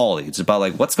about the quality. It's about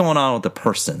like what's going on with the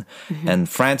person. Mm-hmm. And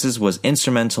Francis was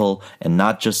instrumental and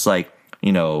not just like,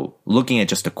 looking at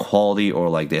just the quality or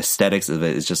like the aesthetics of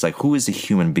it. It's just like, who is the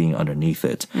human being underneath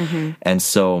it? Mm-hmm. And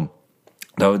so,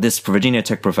 though this Virginia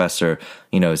Tech professor,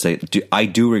 I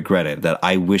do regret it, that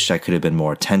I wish I could have been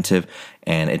more attentive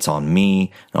and it's on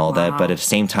me and all that. But at the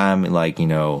same time, like,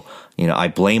 I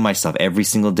blame myself every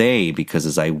single day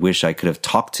because I wish I could have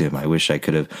talked to him. I wish I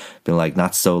could have been like,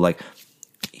 not so like,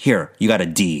 here, you got a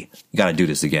D. You got to do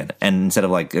this again. And instead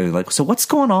of like, so what's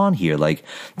going on here? Like,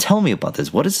 tell me about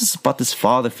this. What is this about this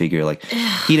father figure? Like,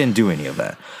 he didn't do any of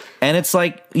that. And it's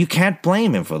like, you can't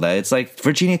blame him for that. It's like,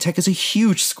 Virginia Tech is a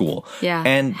huge school. Yeah.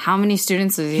 And how many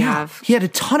students does he have? He had a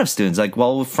ton of students. Like,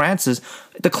 well, with Francis,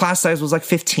 the class size was like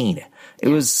 15. It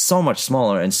was so much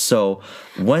smaller. And so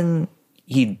when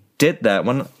he did that,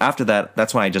 after that,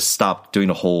 that's when I just stopped doing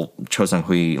the whole Cho Sung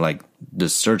Hui, like, the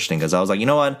search thing. Because I was like, you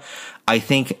know what? I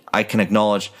think I can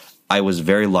acknowledge I was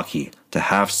very lucky to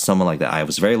have someone like that. I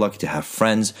was very lucky to have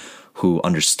friends who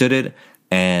understood it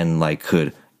and like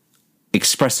could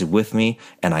express it with me.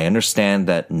 And I understand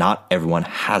that not everyone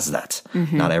has that.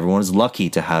 Mm-hmm. Not everyone is lucky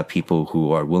to have people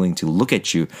who are willing to look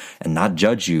at you and not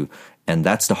judge you. And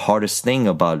that's the hardest thing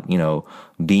about,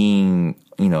 being,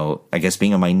 I guess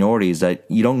being a minority, is that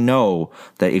you don't know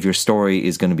that if your story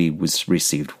is going to be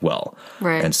received well.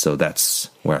 Right. And so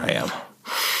that's where I am.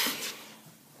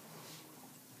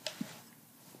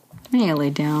 I need to lay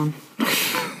down.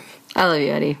 I love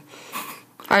you, Eddie.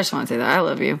 I just want to say that. I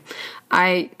love you.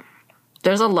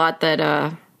 There's a lot that,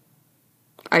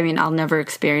 I'll never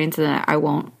experience and I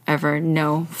won't ever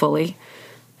know fully.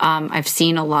 I've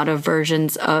seen a lot of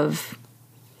versions of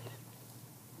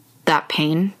that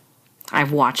pain.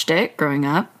 I've watched it growing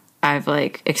up. I've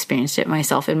like experienced it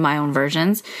myself in my own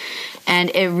versions. And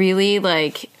it really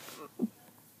like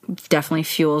definitely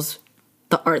fuels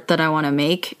the art that I want to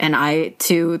make. And I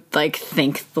too like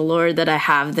thank the Lord that I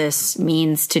have this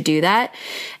means to do that.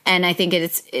 And I think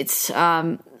it's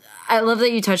I love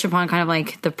that you touch upon kind of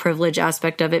like the privilege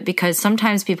aspect of it, because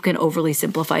sometimes people can overly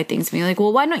simplify things and be like,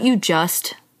 well, why don't you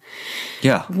just?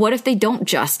 Yeah. What if they don't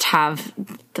just have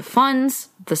the funds,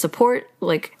 the support?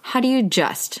 Like, how do you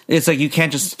just? It's like you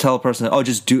can't just tell a person, oh,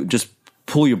 just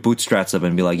pull your bootstraps up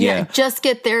and be like, yeah. Just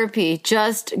get therapy.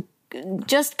 Just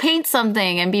paint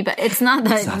something and be. It's not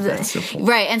that. It's not that simple.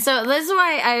 Right. And so this is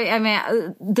why I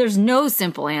mean, there's no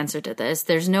simple answer to this.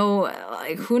 There's no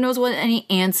like, who knows what any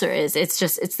answer is. It's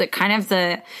the kind of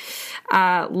the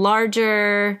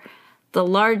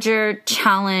larger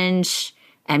challenge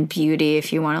and beauty,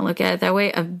 if you want to look at it that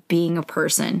way, of being a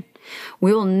person.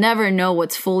 We will never know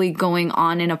what's fully going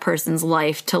on in a person's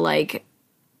life to like,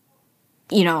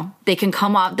 they can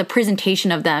come off, the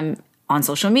presentation of them on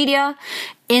social media,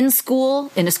 in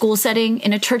school, in a school setting,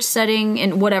 in a church setting,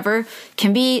 in whatever,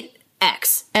 can be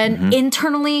X. And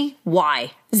internally,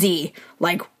 Y, Z,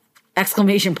 like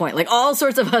exclamation point, like all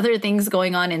sorts of other things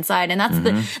going on inside. And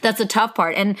that's the tough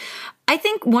part. And I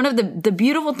think one of the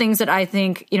beautiful things that I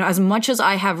think, you know, as much as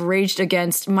I have raged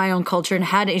against my own culture and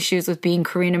had issues with being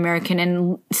Korean American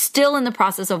and still in the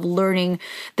process of learning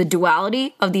the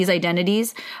duality of these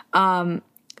identities,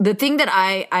 the thing that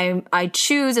I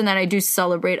choose and that I do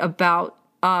celebrate about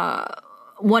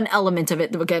one element of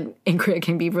it, again, in Korea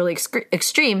can be really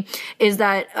extreme, is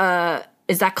that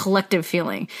collective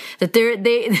feeling that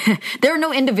there are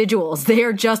no individuals. They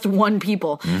are just one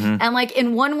people. And like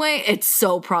in one way, it's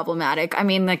so problematic. I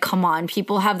mean, like, come on,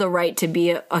 people have the right to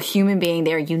be a human being.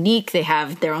 They're unique. They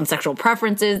have their own sexual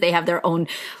preferences. They have their own,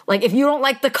 like, if you don't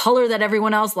like the color that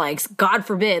everyone else likes, God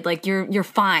forbid, like you're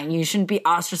fine. You shouldn't be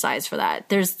ostracized for that.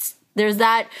 There's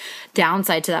that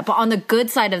downside to that. But on the good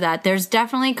side of that, there's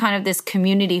definitely kind of this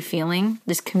community feeling,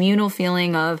 this communal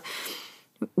feeling of,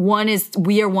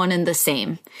 we are one and the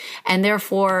same. And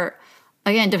therefore,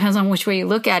 again, depends on which way you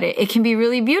look at it. It can be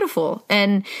really beautiful.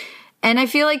 And I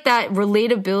feel like that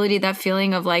relatability, that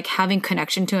feeling of like having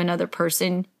connection to another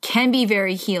person can be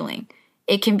very healing.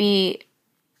 It can be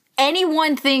any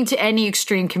one thing to any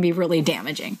extreme can be really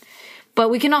damaging. But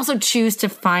we can also choose to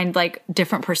find like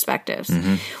different perspectives.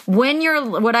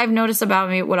 What I've noticed about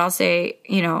me, what I'll say,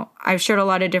 you know, I've shared a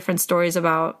lot of different stories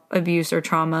about abuse or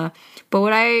trauma, but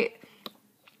what I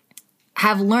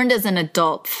have learned as an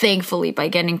adult, thankfully, by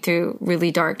getting through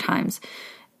really dark times,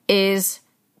 is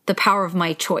the power of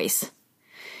my choice.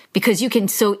 Because you can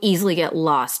so easily get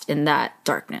lost in that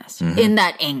darkness, in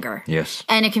that anger. Yes.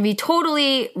 And it can be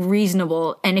totally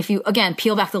reasonable. And if you, again,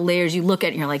 peel back the layers, you look at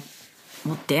it and you're like,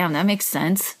 well, damn, that makes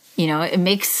sense. You know, it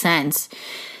makes sense.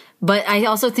 But I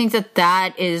also think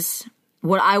that is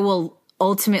what I will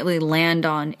ultimately land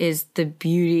on, is the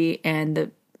beauty and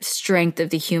the strength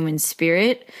of the human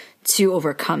spirit to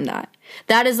overcome that.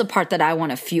 That is the part that I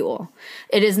want to fuel.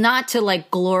 It is not to like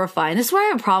glorify. And this is why I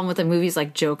have a problem with the movies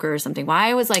like Joker or something. Why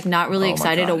I was like not really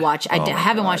excited to watch. I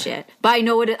haven't watched it yet, but I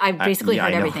know it. I basically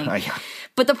heard everything.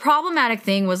 But the problematic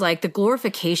thing was like the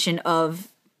glorification of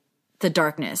the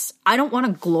darkness. I don't want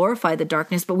to glorify the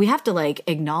darkness, but we have to like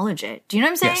acknowledge it. Do you know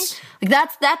what I'm saying? Yes.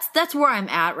 Like that's where I'm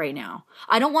at right now.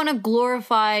 I don't want to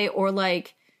glorify or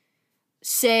like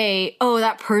say, oh,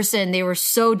 that person, they were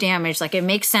so damaged. Like, it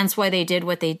makes sense why they did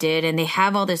what they did and they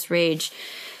have all this rage.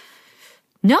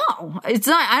 No, it's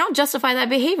not. I don't justify that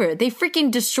behavior. They freaking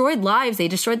destroyed lives. They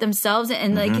destroyed themselves.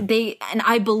 And like and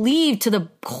I believe to the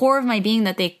core of my being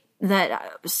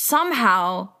that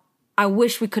somehow I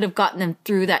wish we could have gotten them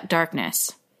through that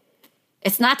darkness.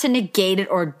 It's not to negate it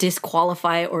or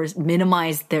disqualify or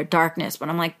minimize their darkness, but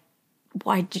I'm like,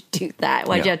 why'd you do that?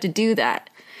 Why'd you have to do that?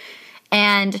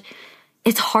 And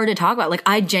it's hard to talk about. Like,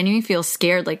 I genuinely feel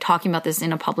scared, like, talking about this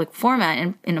in a public format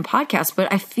and in a podcast.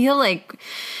 But I feel like,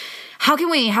 how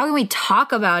can we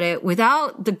talk about it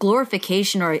without the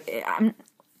glorification or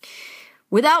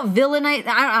without villainize?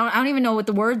 I don't even know what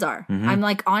the words are. I'm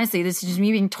like, honestly, this is just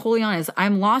me being totally honest.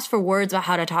 I'm lost for words about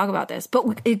how to talk about this.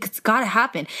 But it's got to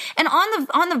happen. And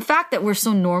on the fact that we're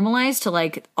so normalized to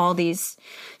like all these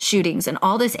shootings and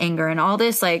all this anger and all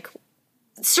this like.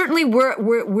 Certainly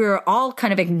we're all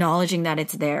kind of acknowledging that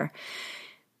it's there.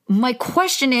 My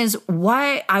question is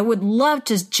why I would love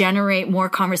to generate more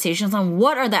conversations on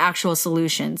what are the actual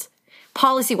solutions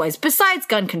policy-wise besides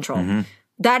gun control.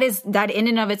 That in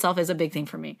and of itself is a big thing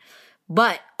for me.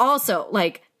 But also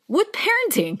like with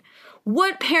parenting,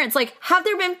 what parents like have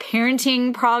there been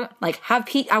parenting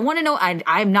I want to know.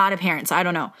 I'm not a parent, so I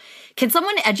don't know. Can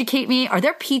someone educate me? Are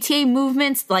there PTA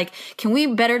movements? Like, can we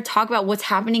better talk about what's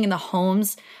happening in the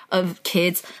homes of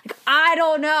kids? Like, I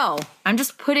don't know. I'm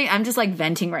just like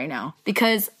venting right now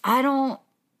because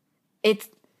it's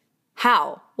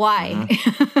how? Why?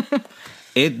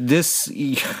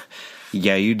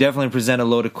 Yeah, you definitely present a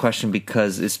loaded question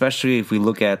because especially if we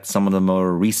look at some of the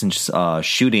more recent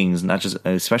shootings,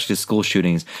 especially school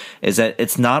shootings, is that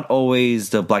it's not always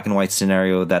the black and white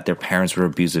scenario that their parents were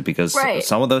abusive because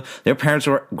some of their parents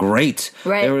were great.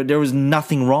 Right. There was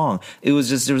nothing wrong. It was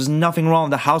just, there was nothing wrong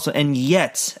with the household. And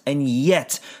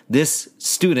yet this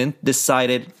student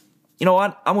decided, you know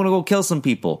what? I'm going to go kill some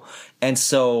people. And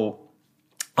so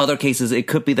other cases, it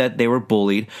could be that they were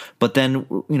bullied, but then,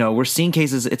 you know, we're seeing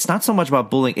cases, it's not so much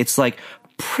about bullying, it's like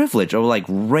privilege or like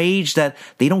rage that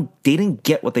they didn't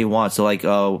get what they want. So like,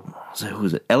 who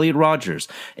is it? Elliot Rodgers.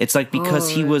 It's like because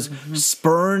he was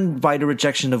spurned by the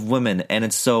rejection of women. And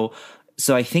it's so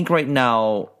I think right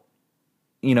now,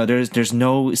 there's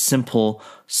no simple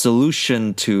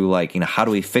solution to like, how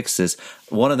do we fix this?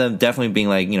 One of them definitely being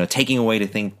like, taking away the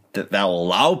thing that will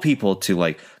allow people to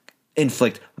like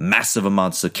inflict massive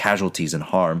amounts of casualties and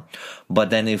harm. But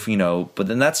then but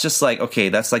then that's just like, okay,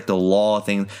 that's like the law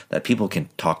thing that people can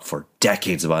talk for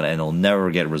decades about and it'll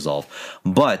never get resolved.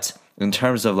 But in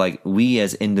terms of like we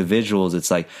as individuals, it's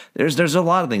like there's a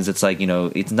lot of things. It's like,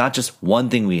 it's not just one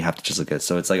thing we have to just look at.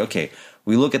 So it's like, okay,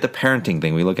 we look at the parenting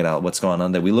thing, we look at what's going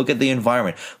on there, we look at the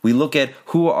environment, we look at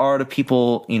who are the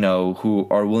people, who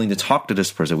are willing to talk to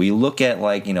this person. We look at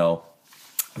like,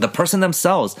 the person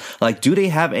themselves, like, do they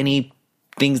have any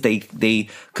things they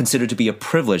consider to be a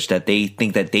privilege that they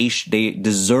think that they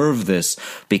deserve this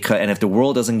and if the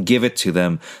world doesn't give it to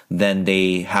them, then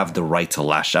they have the right to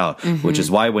lash out. Which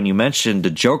is why when you mentioned the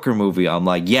Joker movie, I'm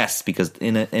like, yes, because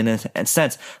in a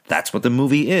sense, that's what the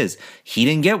movie is. He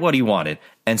didn't get what he wanted.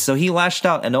 And so he lashed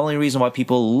out. And the only reason why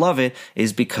people love it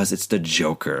is because it's the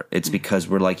Joker. It's because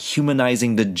we're like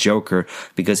humanizing the Joker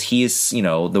because he is,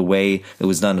 the way it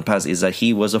was done in the past is that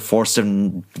he was a force of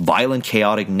violent,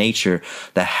 chaotic nature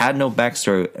that had no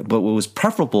backstory. But it was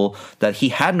preferable that he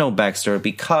had no backstory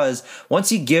because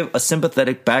once you give a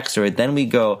sympathetic backstory, then we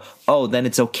go, oh, then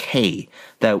it's okay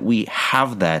that we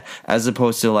have that, as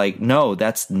opposed to like, no,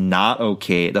 that's not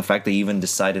okay. The fact that you even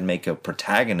decided to make a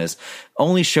protagonist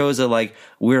only shows that like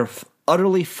we're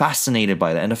utterly fascinated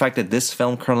by that. And the fact that this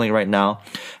film currently right now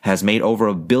has made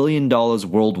over $1 billion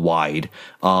worldwide,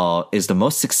 is the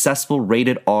most successful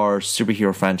rated R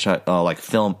superhero franchise,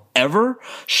 film ever,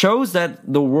 shows that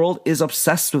the world is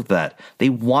obsessed with that. They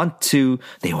want to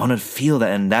feel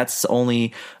that. And that's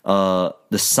only, the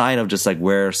sign of just like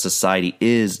where society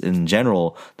is in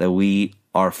general, that we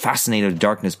are fascinated with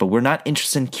darkness, but we're not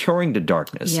interested in curing the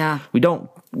darkness. Yeah. We don't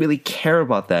really care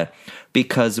about that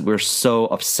because we're so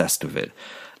obsessed with it.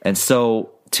 And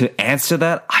so to answer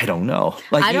that, I don't know.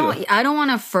 Like I don't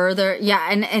want to further. Yeah.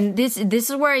 And this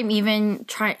is where I'm even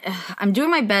trying. I'm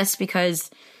doing my best because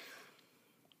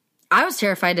I was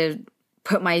terrified to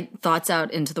put my thoughts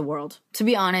out into the world. To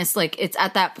be honest, like it's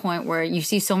at that point where you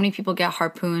see so many people get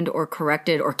harpooned or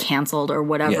corrected or canceled or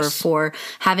whatever for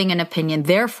having an opinion.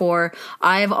 Therefore,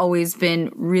 I've always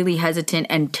been really hesitant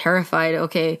and terrified.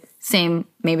 Okay, same,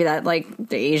 maybe that like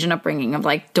the Asian upbringing of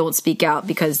like, don't speak out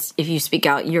because if you speak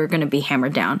out, you're going to be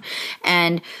hammered down.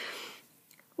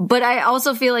 But I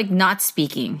also feel like not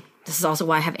speaking, this is also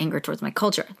why I have anger towards my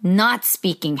culture. Not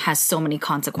speaking has so many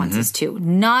consequences too.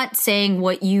 Not saying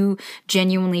what you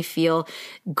genuinely feel,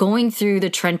 going through the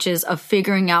trenches of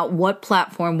figuring out what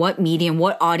platform, what medium,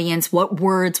 what audience, what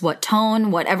words, what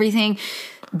tone, what everything.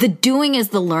 The doing is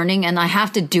the learning, and I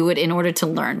have to do it in order to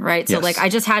learn, right? So like I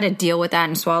just had to deal with that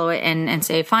and swallow it and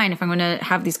say, fine, if I'm going to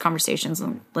have these conversations,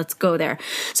 let's go there.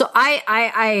 So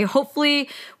I hopefully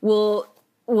will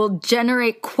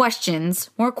generate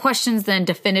more questions than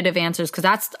definitive answers, because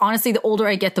that's honestly, the older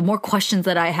I get, the more questions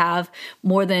that I have,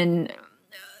 more than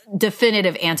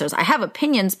definitive answers. I have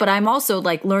opinions, but I'm also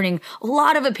like learning a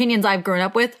lot of opinions I've grown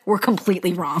up with were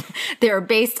completely wrong. They're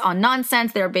based on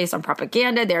nonsense. They're based on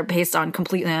propaganda. They're based on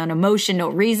completely on emotion, no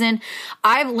reason.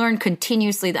 I've learned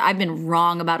continuously that I've been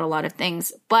wrong about a lot of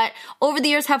things, but over the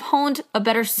years have honed a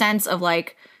better sense of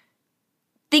like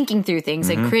thinking through things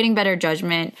and creating better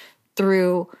judgment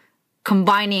through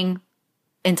combining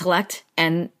intellect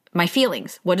and my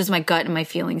feelings. What does my gut and my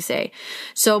feelings say?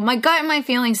 So my gut and my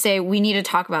feelings say we need to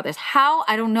talk about this. How?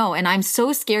 I don't know. And I'm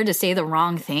so scared to say the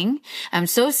wrong thing. I'm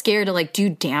so scared to like do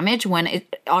damage when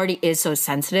it already is so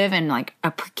sensitive and like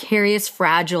a precarious,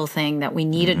 fragile thing that we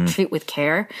need to treat with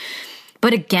care.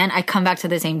 But again, I come back to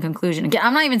the same conclusion. Again,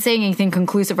 I'm not even saying anything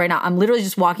conclusive right now. I'm literally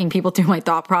just walking people through my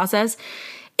thought process.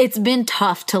 It's been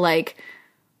tough to like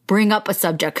bring up a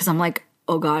subject because I'm like,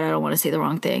 oh God, I don't want to say the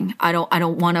wrong thing. I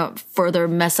don't want to further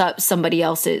mess up somebody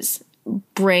else's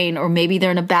brain, or maybe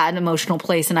they're in a bad emotional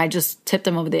place and I just tipped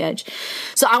them over the edge.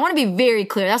 So I want to be very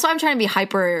clear. That's why I'm trying to be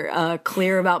hyper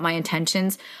clear about my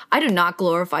intentions. I do not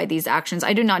glorify these actions.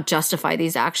 I do not justify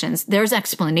these actions. There's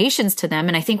explanations to them.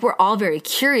 And I think we're all very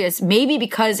curious, maybe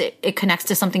because it connects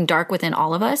to something dark within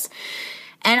all of us.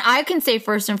 And I can say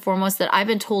first and foremost that I've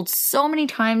been told so many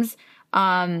times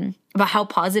about how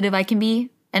positive I can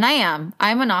be. And I am.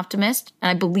 I'm an optimist, and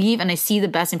I believe and I see the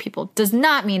best in people. Does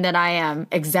not mean that I am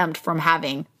exempt from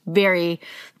having very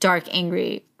dark,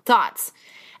 angry thoughts.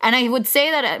 And I would say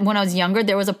that when I was younger,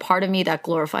 there was a part of me that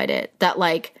glorified it, that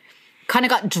like kind of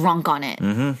got drunk on it.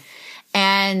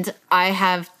 And I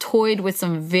have toyed with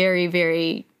some very,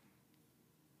 very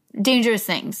dangerous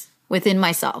things within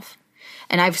myself.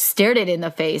 And I've stared it in the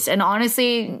face. And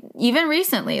honestly, even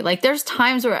recently, like there's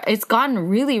times where it's gotten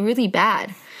really, really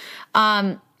bad.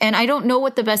 And I don't know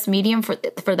what the best medium for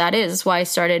that is. That's why I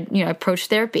started, I approached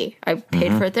therapy. I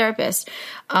paid for a therapist.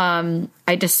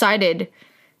 I decided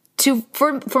to,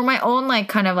 for my own like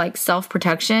kind of like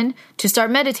self-protection, to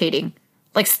start meditating.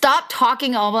 Like stop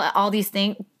talking all these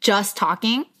things, just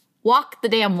talking. Walk the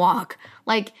damn walk.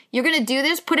 Like you're going to do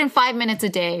this, put in 5 minutes a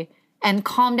day and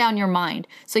calm down your mind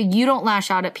so you don't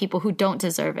lash out at people who don't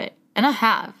deserve it. And I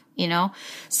have,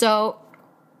 So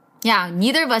yeah,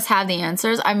 neither of us have the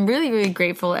answers. I'm really, really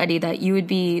grateful, Eddie, that you would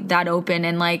be that open.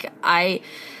 And like, I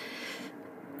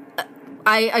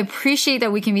appreciate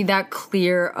that we can be that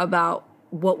clear about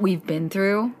what we've been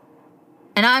through.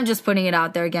 And I'm just putting it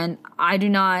out there again. I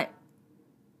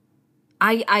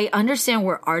understand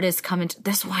where artists come into.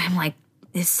 That's why I'm like,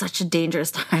 it's such a dangerous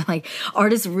time. Like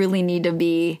artists really need to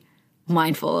be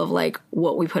mindful of like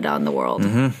what we put out in the world.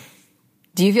 Mm-hmm.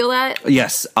 Do you feel that?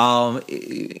 Yes.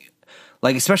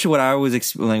 Like especially what I was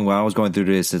explaining when I was going through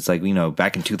this, it's like,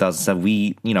 back in 2007,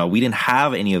 we didn't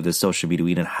have any of this social media.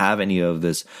 We didn't have any of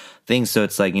this thing. So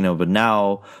it's like, but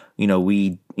now,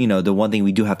 we, the one thing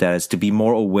we do have to add is to be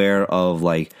more aware of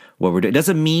like what we're doing. It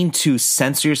doesn't mean to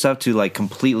censor yourself to like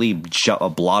completely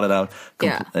blot it out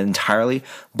entirely.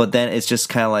 But then it's just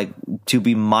kind of like to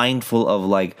be mindful of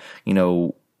like,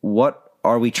 what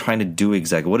are we trying to do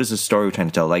exactly? What is the story we're trying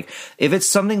to tell? Like, if it's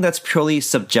something that's purely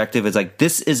subjective, it's like,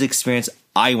 this is experience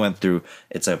I went through.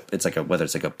 It's like whether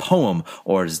it's like a poem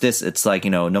or is this, it's like,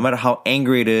 no matter how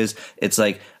angry it is, it's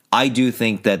like, I do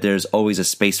think that there's always a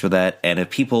space for that. And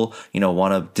if people,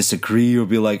 want to disagree or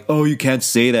be like, oh, you can't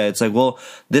say that. It's like, well,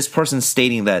 this person's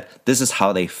stating that this is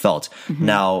how they felt. Mm-hmm.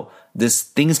 Now,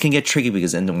 things can get tricky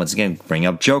because, and once again, bring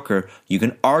up Joker, you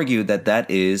can argue that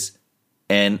is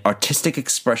an artistic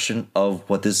expression of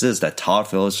what this is, that Todd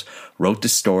Phillips wrote the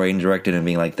story and directed and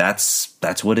being like, that's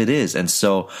what it is. And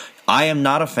so I am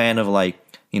not a fan of like,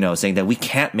 saying that we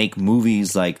can't make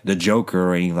movies like The Joker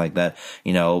or anything like that,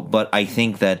 but I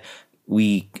think that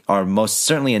we are most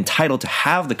certainly entitled to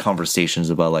have the conversations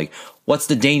about like, what's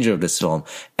the danger of this film?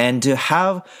 And to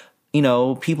have,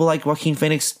 people like Joaquin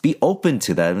Phoenix be open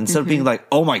to that instead of being like,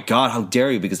 oh my God, how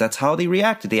dare you? Because that's how they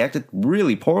reacted. They acted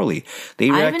really poorly. I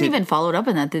haven't even followed up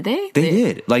on that, did they? They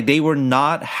did. Like, they were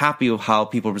not happy with how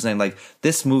people were saying, like,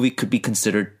 this movie could be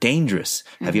considered dangerous.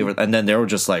 Have you ever? And then they were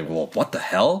just like, well, what the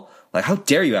hell? Like, how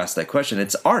dare you ask that question?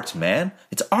 It's art, man.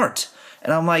 It's art.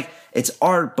 And I'm like, it's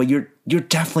art, but you're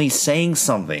definitely saying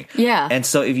something. Yeah. And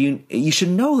so if you should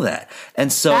know that.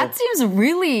 And so that seems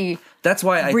really that's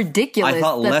why ridiculous. I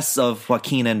thought less of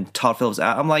Joaquin and Todd Phillips.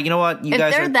 I'm like, you know what? You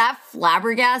guys they're are that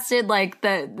flabbergasted, like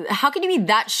how can you be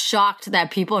that shocked that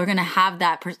people are going to have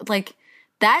that like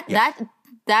that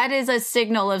that is a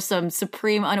signal of some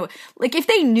supreme like if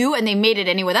they knew and they made it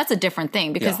anyway, that's a different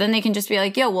thing because then they can just be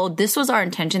like, yo, well, this was our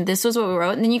intention, this was what we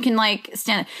wrote, and then you can like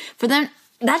stand it. For them,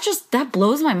 that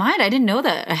blows my mind. I didn't know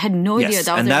that. I had no idea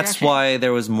that was and their that's reaction. why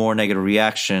there was more negative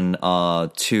reaction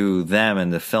to them in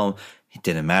the film. It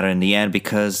didn't matter in the end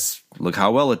because look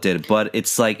how well it did. But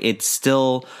it's like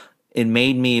it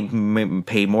made me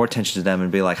pay more attention to them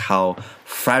and be like how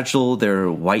fragile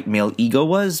their white male ego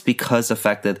was because the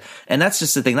fact that, and that's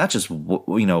just the thing, not just,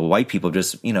 white people,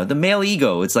 just, the male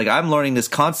ego. It's like, I'm learning this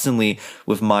constantly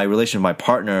with my relation with my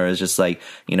partner is just like,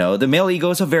 the male ego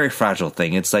is a very fragile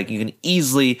thing. It's like you can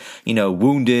easily,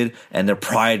 wounded and their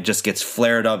pride just gets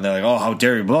flared up and they're like, oh, how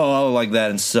dare you, blah, blah, blah, like that.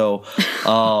 And so,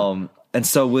 and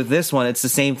so with this one, it's the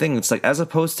same thing. It's like, as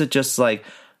opposed to just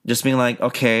being like,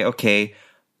 okay,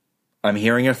 I'm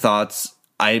hearing your thoughts.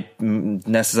 I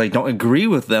necessarily don't agree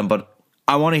with them, but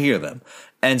I want to hear them.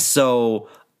 And so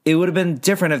it would have been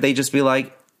different if they just be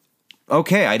like,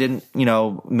 okay, I didn't,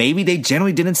 maybe they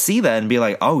generally didn't see that and be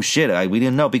like, oh shit, we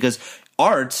didn't know. Because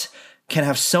art can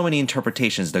have so many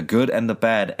interpretations, the good and the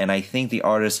bad. And I think the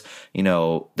artist,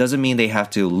 doesn't mean they have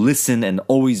to listen and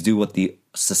always do what the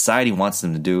society wants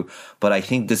them to do. But I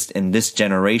think in this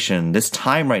generation, this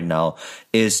time right now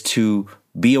is to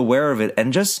be aware of it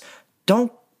and just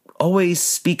don't always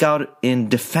speak out in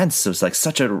defense of like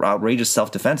such an outrageous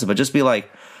self-defense, but just be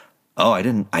like, oh, I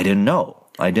didn't know.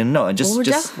 And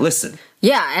just listen.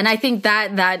 Yeah. And I think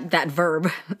that verb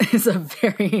is a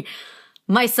very,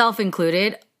 myself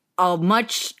included, a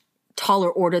much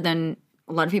taller order than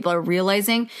a lot of people are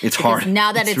realizing. It's hard.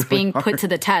 Now that it's really being hard. put to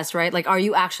the test, right? Like, are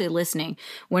you actually listening?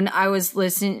 When I was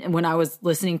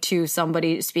listening to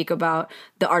somebody speak about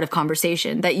the art of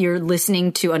conversation, that you're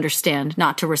listening to understand,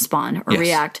 not to respond or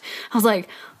react. I was like,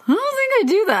 I don't think I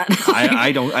do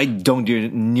that. I don't do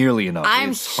it nearly enough.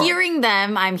 I'm hearing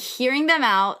them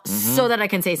out so that I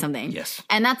can say something. Yes.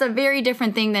 And that's a very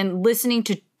different thing than listening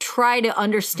to try to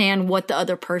understand what the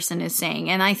other person is saying.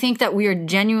 And I think that we are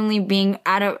genuinely being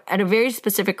at a very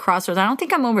specific crossroads. I don't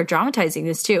think I'm over dramatizing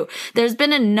this too. There's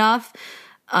been enough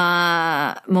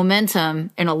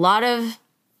momentum in a lot of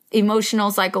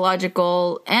emotional,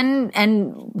 psychological, and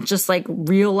just like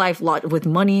real life with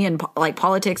money and like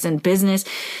politics and business.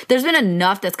 There's been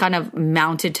enough that's kind of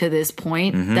mounted to this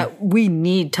point that we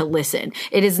need to listen.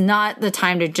 It is not the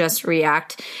time to just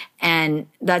react. And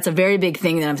that's a very big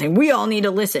thing that I'm saying. We all need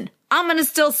to listen. I'm going to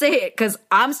still say it because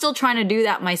I'm still trying to do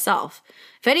that myself.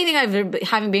 If anything,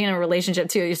 having been in a relationship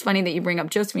too, it's funny that you bring up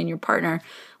Josephine, your partner.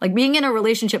 Like being in a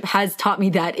relationship has taught me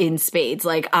that in spades.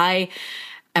 Like I'm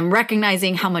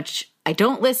recognizing how much I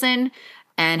don't listen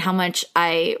and how much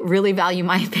I really value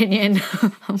my opinion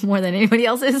more than anybody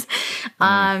else's.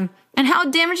 And how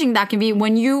damaging that can be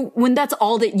when that's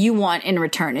all that you want in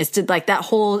return is to like that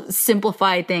whole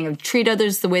simplified thing of treat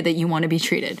others the way that you want to be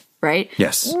treated, right?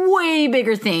 Yes. Way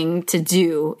bigger thing to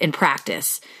do in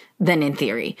practice than in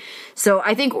theory. So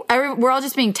I think we're all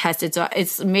just being tested. So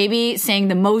it's maybe saying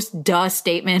the most duh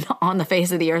statement on the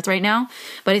face of the earth right now.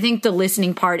 But I think the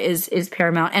listening part is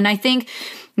paramount. And I think,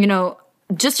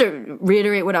 just to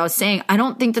reiterate what I was saying, I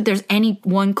don't think that there's any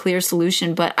one clear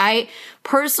solution. But I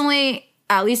personally,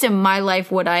 at least in my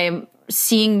life, what I am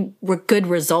seeing good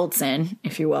results in,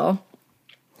 if you will,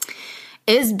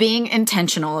 is being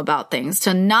intentional about things.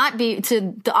 To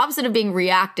the opposite of being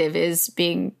reactive is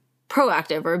being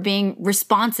proactive or being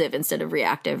responsive instead of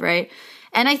reactive, right?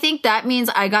 And I think that means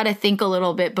I got to think a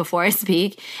little bit before I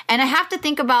speak. And I have to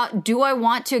think about, do I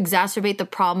want to exacerbate the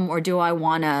problem or do I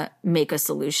want to make a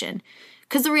solution?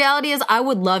 Because the reality is I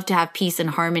would love to have peace and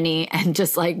harmony and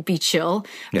just like be chill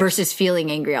versus feeling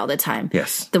angry all the time.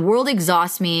 Yes. The world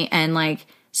exhausts me. And like,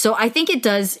 so I think it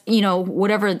does,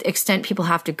 whatever extent people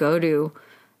have to go to,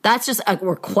 that's just a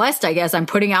request, I guess, I'm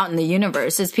putting out in the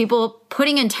universe is people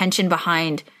putting intention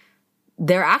behind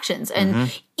their actions.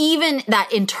 And even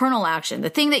that internal action, the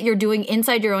thing that you're doing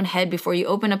inside your own head before you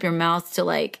open up your mouth to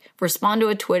like respond to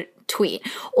a tweet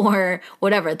or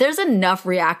whatever. There's enough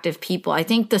reactive people. I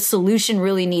think the solution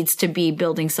really needs to be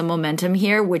building some momentum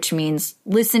here, which means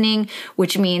listening,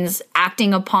 which means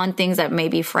acting upon things that may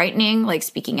be frightening, like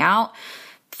speaking out,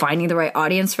 finding the right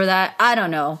audience for that. I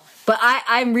don't know. But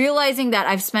I'm realizing that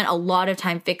I've spent a lot of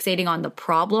time fixating on the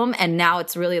problem, and now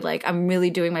it's really like I'm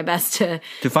really doing my best to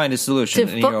find a solution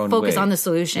in your own focus way. on the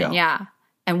solution. Yeah.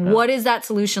 And what does that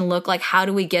solution look like? How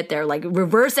do we get there? Like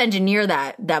reverse engineer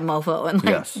that mofo and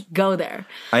like go there.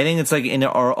 I think it's like in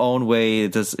our own way,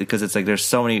 because it's like there's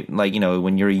so many, like,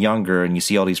 when you're younger and you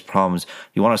see all these problems,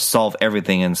 you want to solve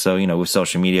everything. And so, with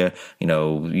social media,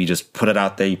 you just put it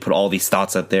out there, you put all these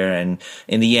thoughts out there. And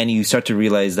in the end, you start to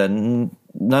realize that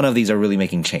none of these are really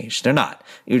making change. They're not.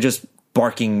 You're just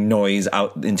barking noise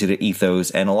out into the ethos.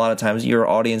 And a lot of times your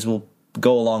audience will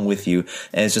go along with you,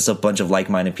 and it's just a bunch of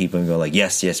like-minded people and go like,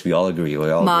 yes, we all agree.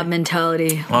 Mob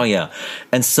mentality. Oh yeah.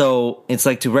 And so it's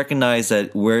like to recognize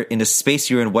that we're in the space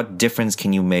you're in, what difference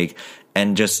can you make,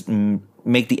 and just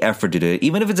make the effort to do it.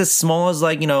 Even if it's as small as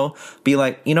like, be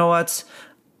like, you know what?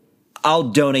 I'll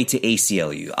donate to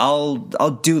ACLU. I'll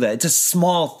do that. It's a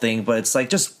small thing, but it's like,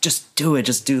 just do it.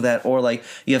 Just do that. Or like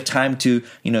you have time to,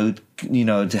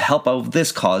 to help out with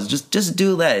this cause. Just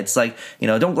do that. It's like,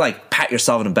 don't like pat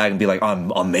yourself in the back and be like, I'm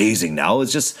amazing now.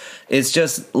 It's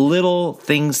just little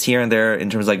things here and there in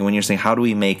terms of like when you're saying, how do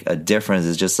we make a difference?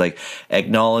 It's just like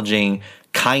acknowledging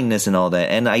kindness and all that.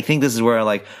 And I think this is where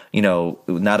like, now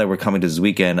that we're coming to this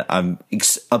weekend, I'm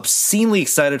obscenely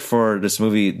excited for this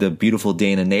movie, The Beautiful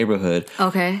Day in the Neighborhood.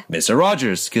 Okay. Mr.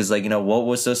 Rogers. Cause like, what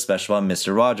was so special about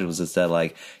Mr. Rogers was just that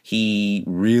like, he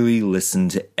really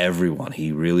listened to everyone.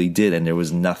 He really did. And there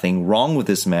was nothing wrong with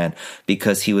this man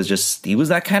because he was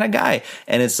that kind of guy.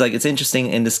 And it's like, it's interesting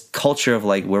in this culture of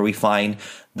like where we find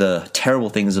the terrible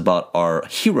things about our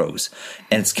heroes.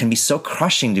 And it can be so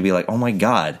crushing to be like, oh my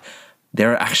God,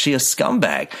 they're actually a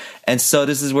scumbag. And so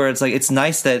this is where it's like, it's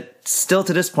nice that still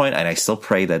to this point, and I still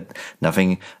pray that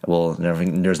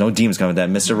there's no demons coming, that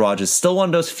Mr. Rogers is still one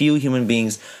of those few human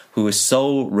beings who is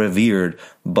so revered,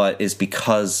 but is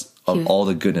because of all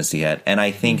the goodness he had. And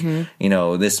I think,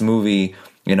 this movie,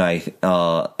 and I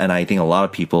think a lot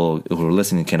of people who are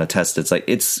listening can attest.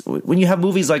 It's when you have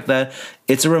movies like that,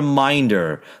 it's a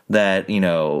reminder that,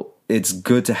 it's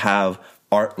good to have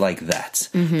art like that,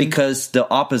 because the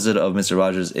opposite of Mr.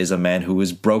 Rogers is a man who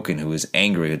is broken, who is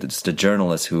angry. It's the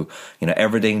journalist who,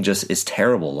 everything just is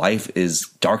terrible. Life is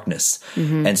darkness.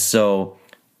 And so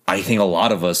I think a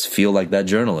lot of us feel like that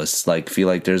journalist, like feel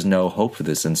like there's no hope for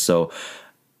this. And so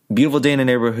Beautiful Day in the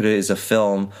Neighborhood is a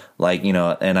film like,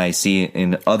 and I see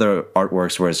in other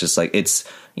artworks where it's just like, it's,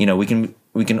 we can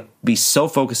be so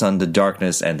focused on the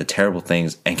darkness and the terrible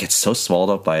things and get so swallowed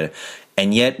up by it.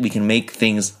 And yet we can make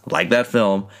things like that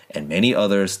film and many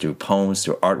others through poems,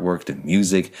 through artwork, through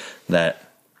music that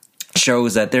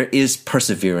shows that there is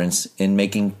perseverance in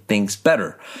making things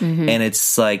better. And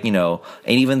it's like, you know,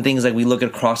 and even things like we look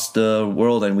across the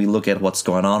world and we look at what's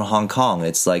going on in Hong Kong.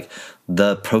 It's like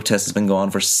the protest has been going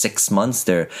on for 6 months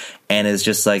there. And it's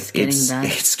just like,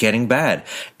 it's getting bad.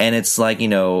 And it's like, you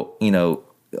know,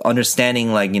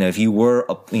 understanding, like, you know, if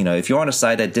you're on a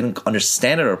side that didn't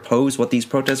understand it or oppose what these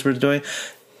protests were doing,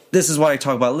 this is why I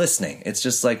talk about listening. It's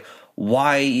just like,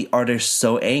 why are they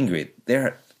so angry?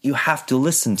 You have to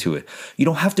listen to it. You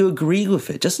don't have to agree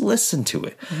with it. Just listen to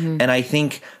it. And I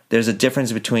think there's a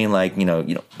difference between, like,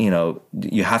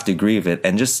 you have to agree with it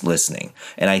and just listening.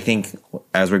 And I think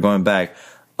as we're going back,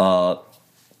 the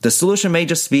solution may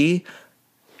just be,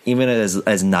 even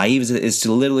as naive as it is,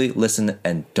 to literally listen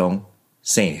and don't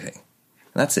say anything.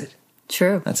 That's it.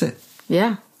 True. That's it.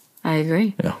 Yeah, I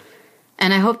agree. Yeah.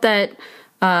 And I hope that,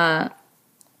 I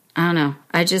don't know,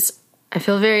 I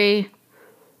feel very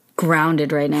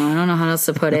grounded right now. I don't know how else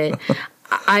to put it.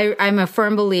 I'm a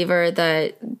firm believer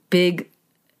that big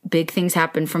things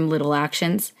happen from little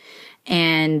actions.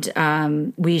 And I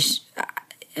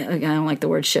don't like the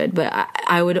word should, but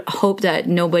I would hope that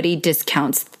nobody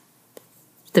discounts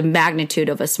the magnitude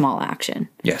of a small action.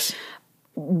 Yes.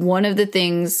 One of the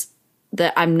things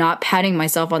that I'm not patting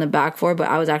myself on the back for, but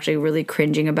I was actually really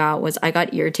cringing about, was I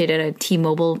got irritated at a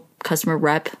T-Mobile customer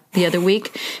rep the other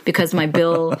week because my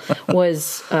bill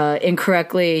was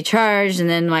incorrectly charged, and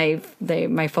then my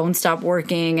phone stopped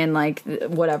working, and like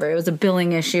whatever, it was a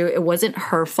billing issue. It wasn't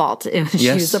her fault.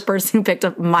 She was the person who picked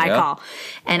up my call,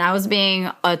 and I was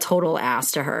being a total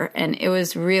ass to her, and it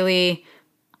was really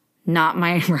not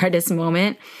my brightest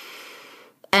moment.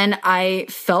 And I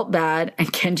felt bad, and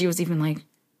Kenji was even like,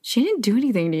 she didn't do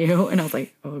anything to you. And I was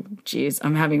like, oh, geez, it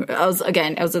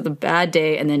was a bad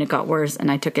day, and then it got worse,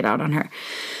 and I took it out on her.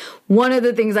 One of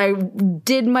the things, I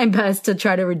did my best to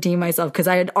try to redeem myself because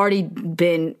I had already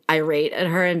been irate at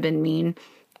her and been mean.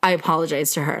 I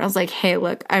apologized to her. I was like, hey,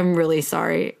 look, I'm really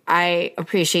sorry. I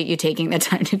appreciate you taking the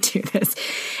time to do this.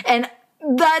 And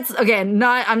that's, again,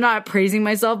 I'm not praising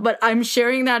myself, but I'm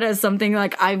sharing that as something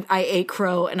like I ate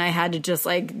crow and I had to just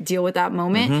like deal with that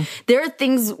moment. There are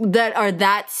things that are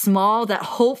that small that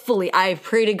hopefully, I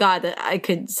pray to God that I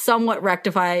could somewhat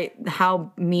rectify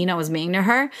how mean I was being to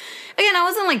her. Again, I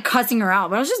wasn't like cussing her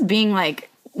out, but I was just being like,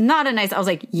 not a nice, I was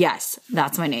like, yes,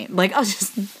 that's my name. Like,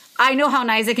 I know how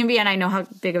nice it can be, and I know how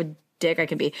big of a dick I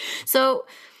can be. So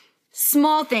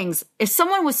small things. If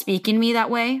someone was speaking to me that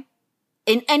way,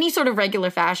 in any sort of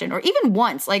regular fashion, or even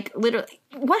once, like literally,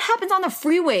 what happens on the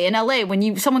freeway in LA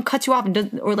when someone cuts you off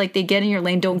or like they get in your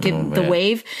lane, don't give the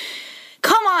wave?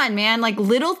 Come on, man. Like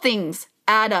little things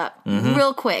add up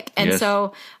real quick. And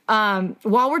so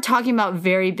while we're talking about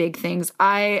very big things,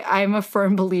 I'm a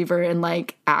firm believer in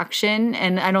like action.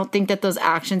 And I don't think that those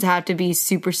actions have to be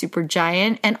super, super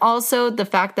giant. And also the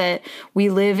fact that we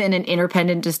live in an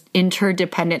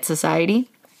interdependent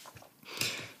society.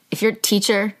 If you're a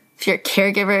teacher, if you're a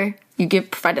caregiver, you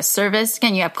provide a service,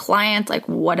 again, you have clients, like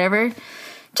whatever,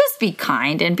 just be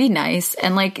kind and be nice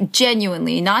and like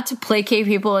genuinely, not to placate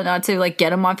people and not to like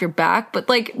get them off your back, but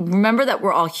like remember that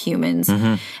we're all humans.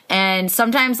 And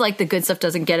sometimes like the good stuff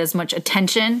doesn't get as much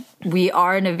attention. We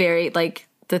are in a very like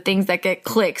the things that get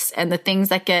clicks and the things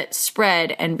that get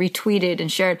spread and retweeted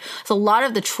and shared. So a lot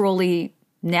of the trolly,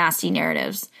 nasty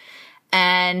narratives.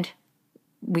 And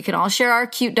we can all share our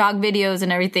cute dog videos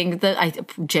and everything that I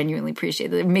genuinely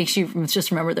appreciate. It makes you just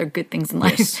remember there are good things in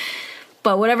life. Yes.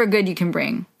 But whatever good you can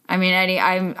bring. I mean, Eddie,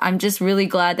 I'm just really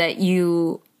glad that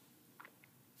you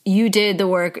did the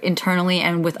work internally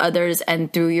and with others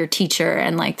and through your teacher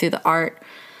and like through the art.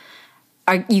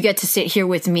 You get to sit here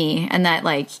with me, and that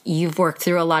like you've worked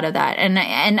through a lot of that.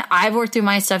 And I've worked through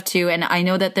my stuff too. And I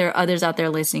know that there are others out there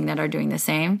listening that are doing the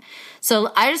same.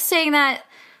 So I'm just saying that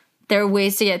there are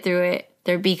ways to get through it.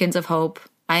 They're beacons of hope.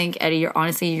 I think, Eddie,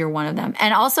 you're one of them.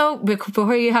 And also,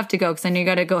 before you have to go, because I know you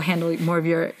got to go handle more of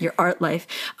your art life,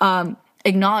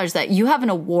 acknowledge that you have an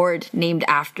award named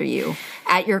after you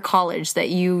at your college that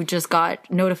you just got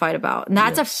notified about. And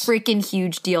that's a freaking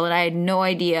huge deal. And I had no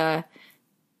idea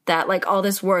that, like, all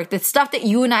this work, the stuff that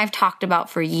you and I have talked about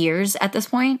for years at this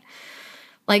point,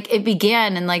 like, it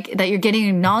began, and, like, that you're getting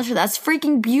acknowledged for, that's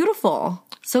freaking beautiful.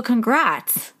 So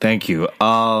congrats. Thank you.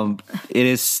 It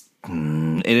is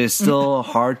still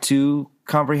hard to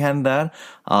comprehend that.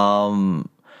 So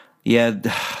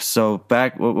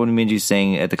back when Minji's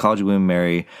saying at the College of William &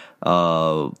 Mary,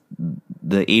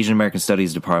 the Asian American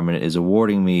Studies department is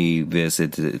awarding me this.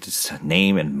 It's a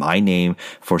name and my name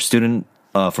for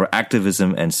for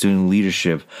activism and student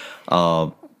leadership.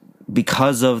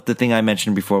 Because of the thing I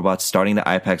mentioned before about starting the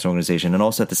IPAX organization, and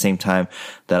also at the same time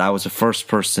that I was the first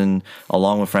person,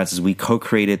 along with Francis, we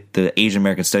co-created the Asian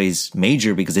American Studies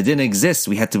major because it didn't exist.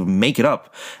 We had to make it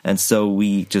up. And so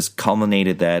we just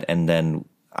culminated that, and then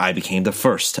I became the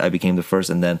first.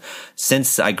 And then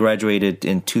since I graduated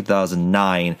in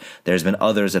 2009, there's been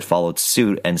others that followed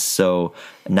suit. And so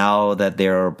now that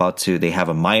they have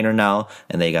a minor now,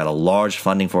 and they got a large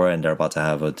funding for it, and they're about to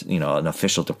have an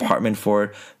official department for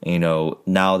it.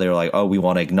 Now they're like, oh, we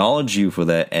want to acknowledge you for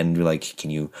that. And we're like, can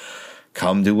you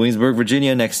come to Williamsburg,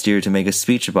 Virginia next year to make a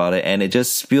speech about it? And it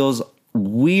just feels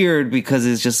weird because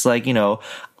it's just like,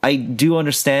 I do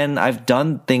understand I've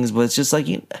done things, but it's just like,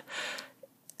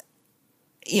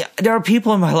 yeah, there are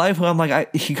people in my life who I'm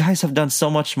like, you guys have done so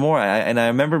much more. And I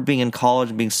remember being in college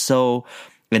and being so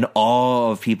in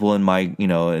awe of people in my,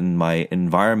 in my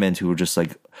environment who were just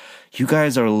like, you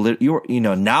guys are,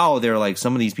 now they're like,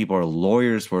 some of these people are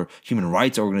lawyers for human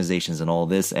rights organizations and all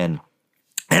this. And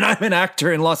I'm an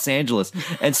actor in Los Angeles.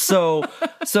 And so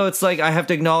it's like, I have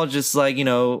to acknowledge this, like,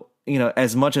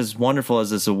 as much as wonderful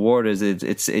as this award is,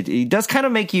 it does kind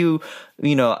of make you,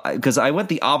 because I went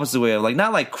the opposite way of like,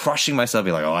 not like crushing myself,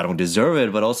 be like, oh, I don't deserve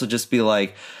it, but also just be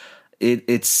like,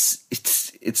 it's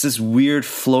this weird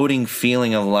floating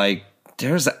feeling of like,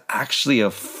 there's actually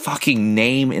a fucking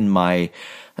name in my,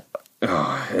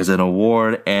 as an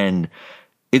award, and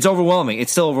it's overwhelming.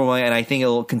 It's still overwhelming, and I think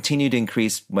it'll continue to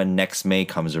increase when next May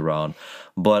comes around.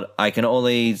 But I can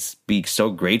only be so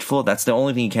grateful. That's the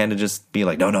only thing you can, to just be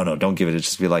like, no, don't give it.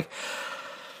 Just be like,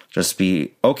 just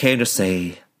be okay. Just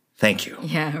say thank you.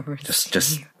 Yeah.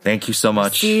 Just thank you so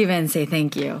much. Steven, say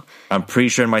thank you. I'm pretty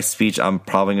sure in my speech, I'm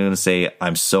probably going to say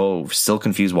I'm still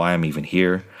confused why I'm even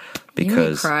here.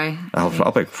 Because I'll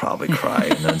probably cry.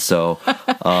 And then so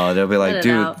they'll be like,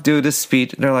 dude, this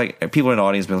speech. They're like, people in the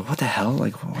audience be like, what the hell?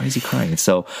 Like, why is he crying? And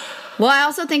so, well, I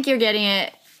also think you're getting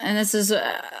it. And this is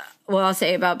what I'll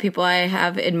say about people I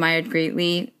have admired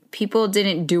greatly. People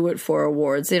didn't do it for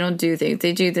awards. They don't do things.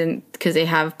 They do them because they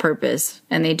have purpose,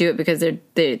 and they do it because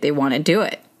they want to do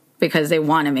it, because they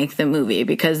want to make the movie,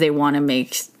 because they want to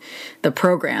make the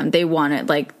program. They want it,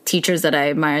 like teachers that I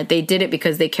admire, they did it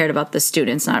because they cared about the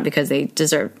students, not because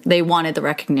they wanted the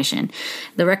recognition.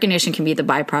 The recognition can be the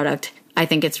byproduct. I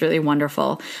think it's really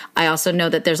wonderful. I also know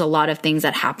that there's a lot of things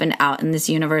that happen out in this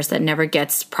universe that never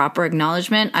gets proper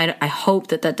acknowledgement. I hope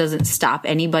that doesn't stop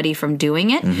anybody from doing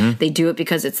it. Mm-hmm. They do it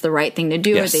because it's the right thing to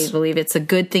do, yes, or they believe it's a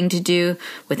good thing to do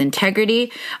with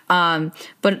integrity. And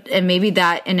maybe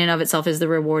that in and of itself is the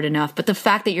reward enough. But the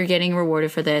fact that you're getting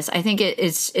rewarded for this, I think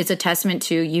it's a testament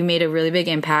to you made a really big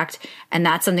impact, and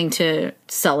that's something to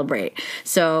celebrate.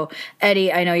 So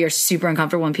Eddie, I know you're super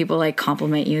uncomfortable when people like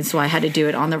compliment you, so I had to do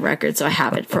it on the record, so I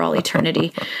have it for all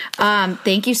eternity.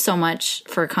 Thank you so much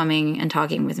for coming and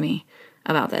talking with me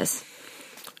about this.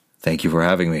 Thank you for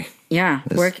having me. Yeah.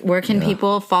 Where can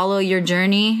people follow your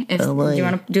journey? Do you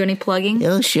want to do any plugging?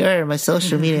 Oh, sure. My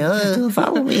social media.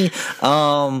 Follow me.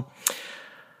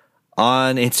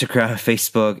 On Instagram,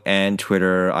 Facebook, and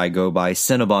Twitter, I go by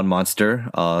Cinnabon Monster.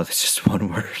 It's just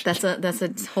one word. That's a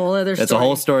whole other story. That's a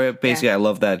whole story. Basically, yeah. I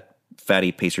love that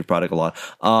fatty pastry product a lot.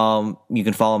 You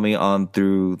can follow me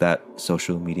through that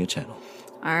social media channel.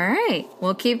 All right.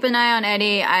 Well, keep an eye on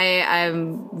Eddie.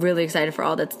 I'm really excited for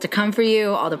all that's to come for you,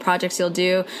 all the projects you'll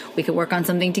do. We could work on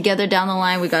something together down the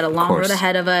line. We got a long road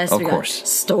ahead of us. We got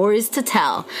stories to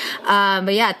tell.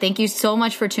 But yeah, thank you so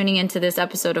much for tuning into this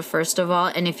episode of First of All.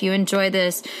 And if you enjoy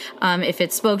this, if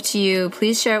it spoke to you,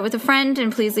 please share it with a friend,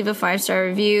 and please leave a 5-star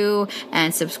review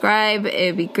and subscribe.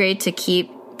 It'd be great to keep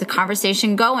the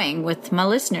conversation going with my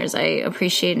listeners. I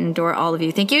appreciate and adore all of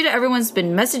you. Thank you to everyone who's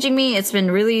been messaging me. It's been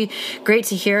really great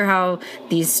to hear how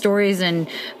these stories and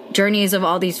journeys of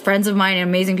all these friends of mine and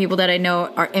amazing people that I know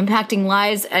are impacting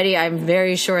lives. Eddie, I'm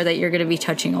very sure that you're going to be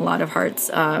touching a lot of hearts.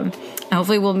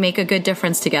 Hopefully we'll make a good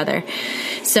difference together.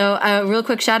 So real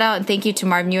quick shout out and thank you to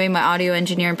Marvin Ewing, my audio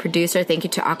engineer and producer. Thank you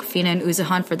to Aquafina and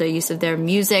Uzahan for their use of their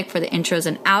music for the intros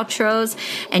and outros.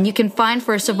 And you can find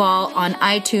First of All on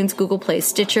iTunes, Google Play,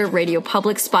 Stitcher, Radio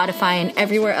Public, Spotify, and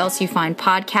everywhere else you find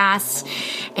podcasts.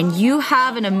 And you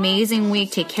have an amazing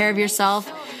week. Take care of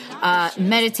yourself.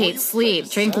 Meditate, sleep,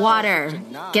 drink water,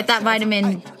 get that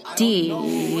vitamin D.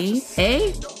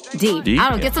 I don't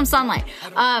know, get some sunlight.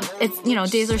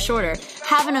 It's, days are shorter.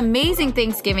 Have an amazing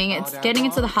Thanksgiving. It's getting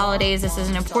into the holidays. This is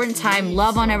an important time.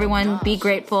 Love on everyone. Be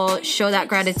grateful. Show that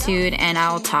gratitude. And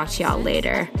I will talk to y'all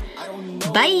later.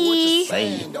 Bye.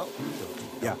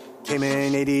 Yeah, came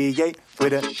in 88.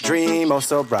 with a dream oh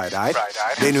so bright-eyed.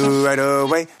 They knew right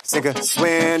away, sink or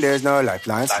swim, there's no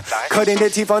lifelines. Cutting their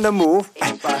teeth on the move,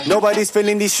 nobody's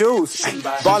filling these shoes.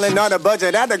 Balling on a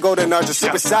budget at the Golden Arches,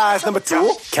 supersize number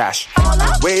 2. Cash,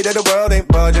 weight of the world ain't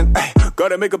budging.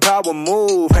 Gotta make a power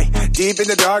move. Hey, deep in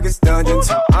the darkest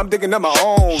dungeons, I'm digging up my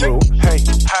own route. Hey,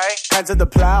 hands on the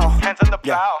plow.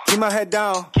 Yeah. Keep my head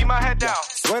down.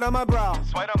 Sweat on my brow.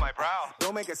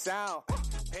 Don't make a sound.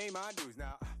 Pay my dues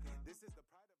now.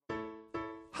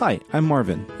 Hi, I'm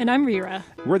Marvin. And I'm Rira.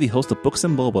 We're the host of Books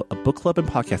and Boba, a book club and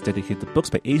podcast dedicated to books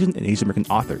by Asian and Asian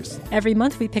American authors. Every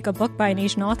month we pick a book by an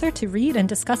Asian author to read and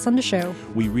discuss on the show.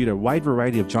 We read a wide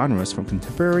variety of genres from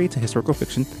contemporary to historical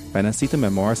fiction, fantasy to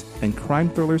memoirs, and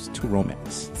crime thrillers to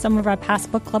romance. Some of our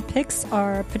past book club picks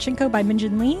are Pachinko by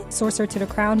Minjin Lee, Sorcerer to the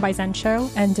Crown by Zen Cho,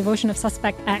 and Devotion of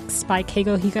Suspect X by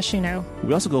Keigo Higashino.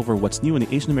 We also go over what's new in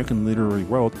the Asian American literary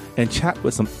world and chat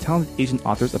with some talented Asian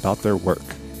authors about their work.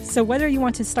 So whether you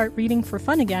want to start reading for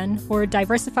fun again or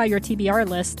diversify your TBR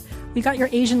list, we got your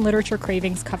Asian literature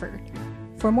cravings covered.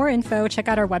 For more info, check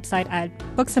out our website at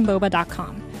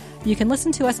booksandboba.com. You can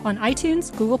listen to us on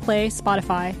iTunes, Google Play,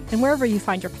 Spotify, and wherever you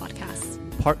find your podcasts.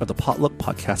 Part of the Potluck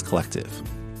Podcast Collective.